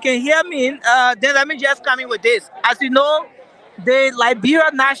Diamond, if you can hear me, then let me just come in with this. As you know, the Liberia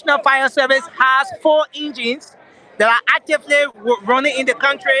National Fire Service has 4 engines that are actively running in the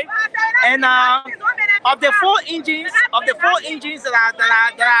country, and of the 4 engines that are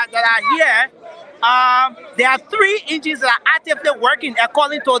here, there are 3 engines that are actively working,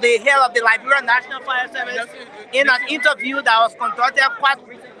 according to the head of the Liberia National Fire Service in an interview that was conducted quite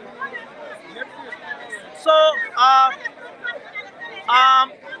recently. So,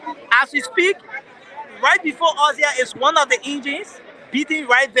 as we speak, right before us here is one of the engines beating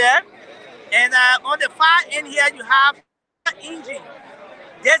right there. And on the far end here, you have an engine.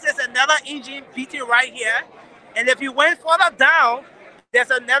 This is another engine beating right here. And if you went further down, there's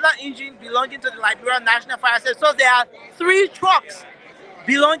another engine belonging to the Liberia National Fire Service. So there are 3 trucks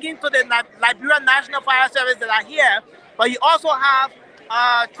belonging to the Liberia National Fire Service that are here. But you also have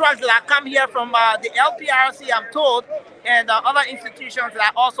trucks that are come here from the LPRC, I'm told, and other institutions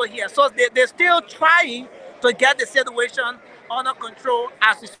that are also here. So they're still trying to get the situation under control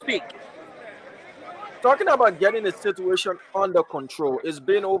as we speak. Talking about getting the situation under control, it's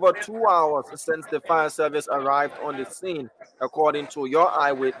been over 2 hours since the fire service arrived on the scene, according to your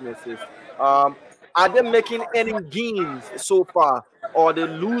eyewitnesses. Are they making any gains so far, or are they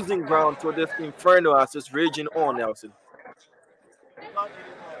losing ground to this inferno as it's raging on, Nelson?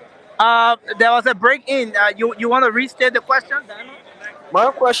 There was a break in. You want to restate the question, Daniel? My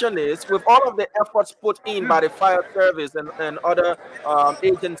question is, with all of the efforts put in by the fire service and other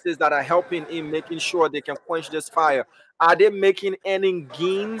agencies that are helping in making sure they can quench this fire, are they making any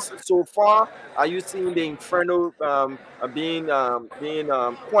gains so far? Are you seeing the inferno being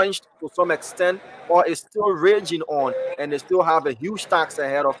quenched to some extent, or is still raging on and they still have a huge task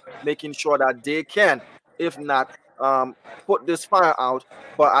ahead of making sure that they can, if not put this fire out,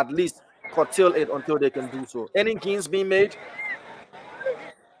 but at least curtail it until they can do so? Any gains being made?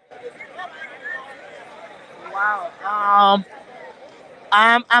 Wow.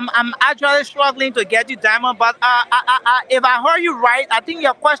 I'm actually struggling to get you, Diamond, but if I heard you right, I think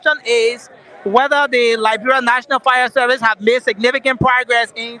your question is whether the Liberia National Fire Service have made significant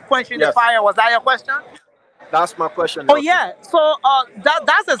progress in quenching the fire. Was that your question? That's my question. Oh yeah. So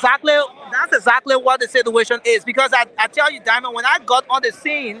that's exactly what the situation is, because I tell you, Diamond, when I got on the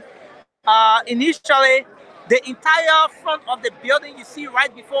scene, initially the entire front of the building you see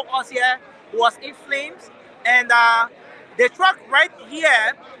right before us here was in flames, and the truck right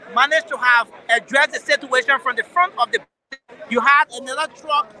here managed to have addressed the situation from the front of the building. You had another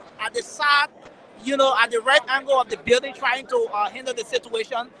truck at the side, you know, at the right angle of the building trying to handle the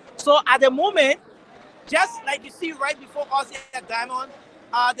situation. So at the moment, just like you see right before us here at Diamond,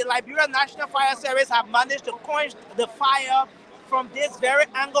 the Liberia National Fire Service have managed to quench the fire from this very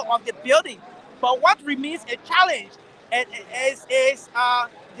angle of the building. But what remains a challenge is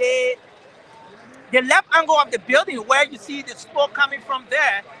the left angle of the building, where you see the smoke coming from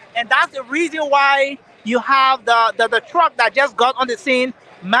there. And that's the reason why you have the truck that just got on the scene,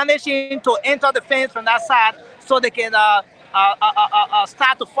 managing to enter the fence from that side so they can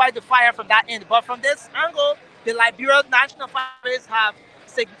start to fight the fire from that end. But from this angle, the Liberia National Fire Service have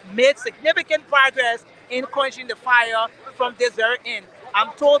made significant progress in quenching the fire from this very end.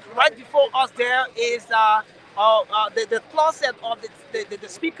 I'm told right before us there is the closet of the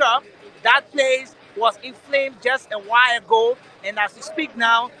speaker. That place was inflamed just a while ago, and as we speak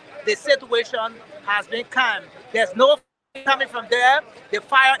now, the situation has been calm. There's no fire coming from there. The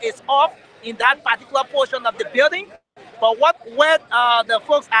fire is off in that particular portion of the building. But where the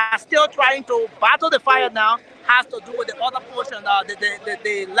folks are still trying to battle the fire now has to do with the other portion,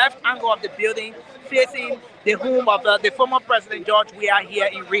 the left angle of the building facing the home of the former President George. We are here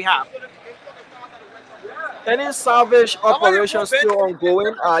in rehab. Any salvage operations still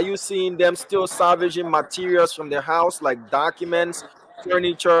ongoing? Are you seeing them still salvaging materials from the house, like documents,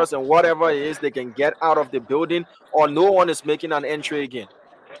 furniture, and whatever it is they can get out of the building, or no one is making an entry again?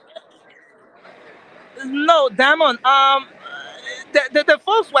 No, Damon. The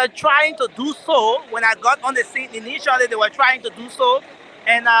folks were trying to do so when I got on the scene. Initially, they were trying to do so,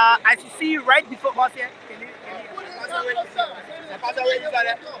 and as you see right before us here,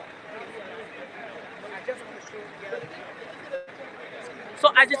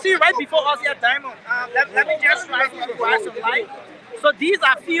 so as you see right before us here, Diamond, let me just try to provide some light. So these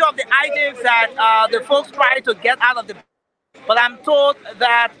are a few of the items that the folks tried to get out of the, but I'm told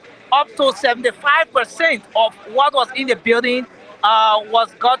that up to 75% of what was in the building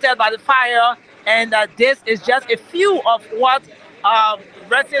was gutted by the fire, and this is just a few of what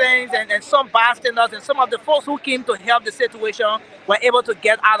residents and some bystanders and some of the folks who came to help the situation were able to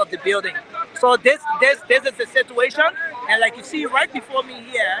get out of the building. So this is the situation, and like you see right before me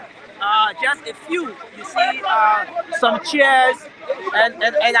here, just a few. You see some chairs,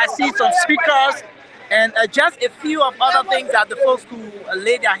 and I see some speakers, and just a few of other things that the folks could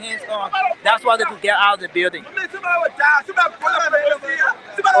lay their hands on. That's why they could get out of the building.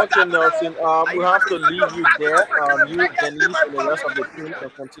 Okay, Nelson, we have to leave you there. You, Denise, and the rest of the team can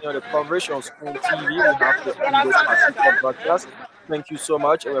continue the coverage on Spoon TV. We have to end this particular broadcast. Thank you so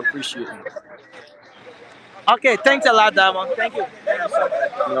much, and we appreciate it. Okay, thanks a lot, Damon. Thank you.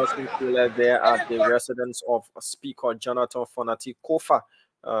 Nelson Taylor there at the residence of Speaker Jonathan Fonati Kofa,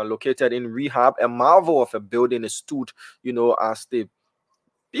 located in rehab. A marvel of a building is stood, you know, as the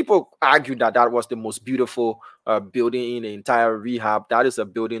people argue that that was the most beautiful building in the entire rehab. That is a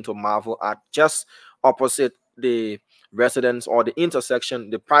building to marvel at. Just opposite the residence or the intersection,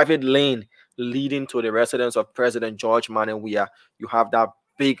 the private lane leading to the residence of President George Manenwia, you have that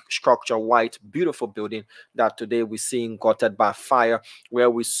big structure, white, beautiful building that today we're seeing gutted by fire, where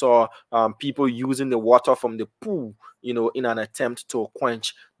we saw people using the water from the pool, you know, in an attempt to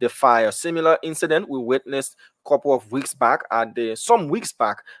quench the fire. Similar incident we witnessed a couple of weeks back at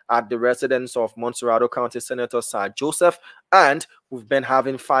the residence of Montserrado County Senator Sir Joseph, and we've been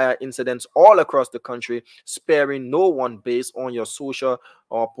having fire incidents all across the country, sparing no one based on your social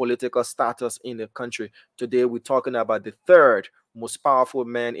or political status in the country. Today we're talking about the third most powerful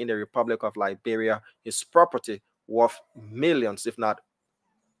man in the Republic of Liberia. His property worth millions, if not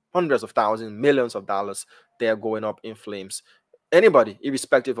hundreds of thousands, millions of dollars, they're going up in flames. Anybody,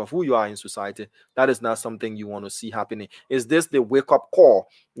 irrespective of who you are in society, that is not something you want to see happening. Is this the wake-up call,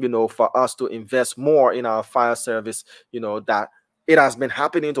 you know, for us to invest more in our fire service? You know, that it has been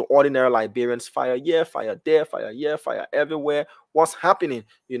happening to ordinary Liberians. Fire here, fire there, fire here, fire everywhere. What's happening?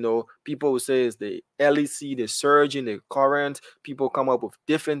 You know, people will say it's the LEC, the surge in the current. People come up with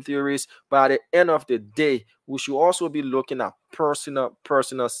different theories. But at the end of the day, we should also be looking at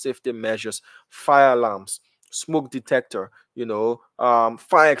personal safety measures, fire alarms, smoke detector, you know,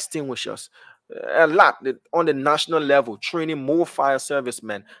 fire extinguishers. A lot on the national level, training more fire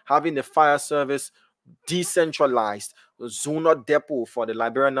servicemen, having the fire service decentralized, zonal depot for the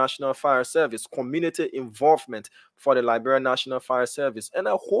Liberia National Fire Service, community involvement for the Liberia National Fire Service, and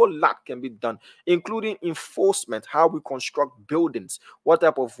a whole lot can be done, including enforcement, how we construct buildings, what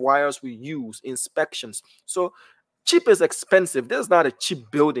type of wires we use, inspections. So cheap is expensive. There's not a cheap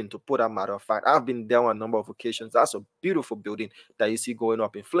building, to put a matter of fact. I've been there on a number of occasions. That's a beautiful building that you see going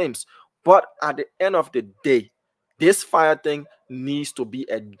up in flames. But at the end of the day, this fire thing needs to be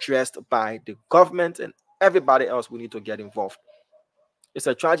addressed by the government and everybody else. We need to get involved. It's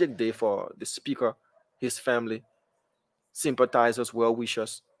a tragic day for the speaker, his family, sympathizers,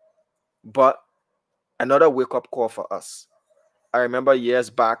 well-wishers, but another wake-up call for us. I remember years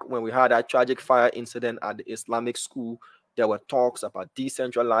back when we had that tragic fire incident at the Islamic school, there were talks about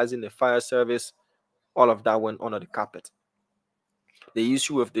decentralizing the fire service. All of that went under the carpet. The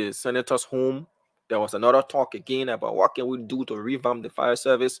issue of the senator's home, There was another talk again about what can we do to revamp the fire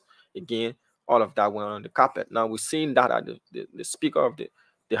service. Again, all of that went on the carpet. Now we're seeing that at the Speaker of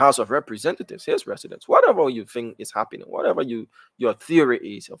the House of Representatives, his residents, whatever you think is happening, whatever your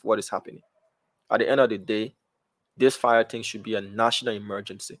theory is of what is happening, at the end of the day, this fire thing should be a national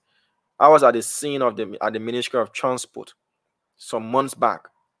emergency. I was at the scene of at the Ministry of Transport some months back,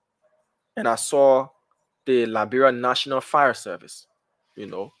 and I saw the Liberia National Fire Service. You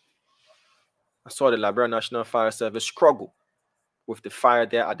know, I saw the Liberia National Fire Service struggle with the fire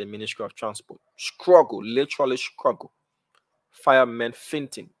there at the Ministry of Transport. Struggle, literally struggle. Firemen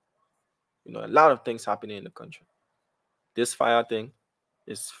fainting. You know, a lot of things happening in the country. This fire thing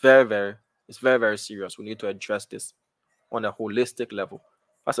is very, very serious. We need to address this on a holistic level.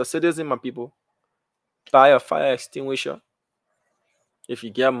 As a citizen, my people, buy a fire extinguisher. If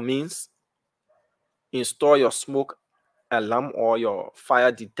you get means, install your smoke alarm or your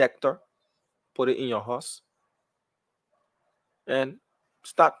fire detector, put it in your house, and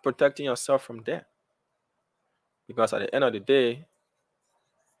start protecting yourself from there. Because at the end of the day,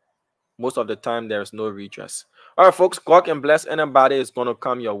 most of the time, there is no redress. All right, folks, God can bless anybody. It's going to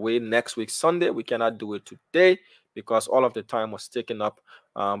come your way next week, Sunday. We cannot do it today because all of the time was taken up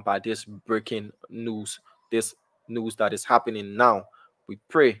by this breaking news, this news that is happening now. We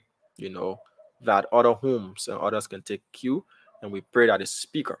pray, you know, that other homes and others can take cue, and we pray that the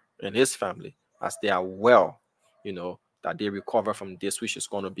Speaker and his family, as they are well, you know, that they recover from this, which is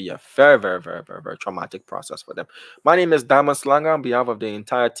going to be a very, very traumatic process for them. My name is Diamond Slanger. On behalf of the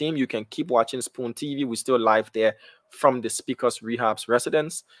entire team, you can keep watching Spoon TV. We're still live there from the Speaker's Rehab's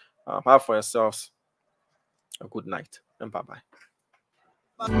residence. Have for yourselves a good night, and bye-bye.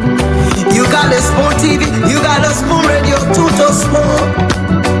 You got a Spoon TV, you got a Spoon Radio, Tuto Spoon.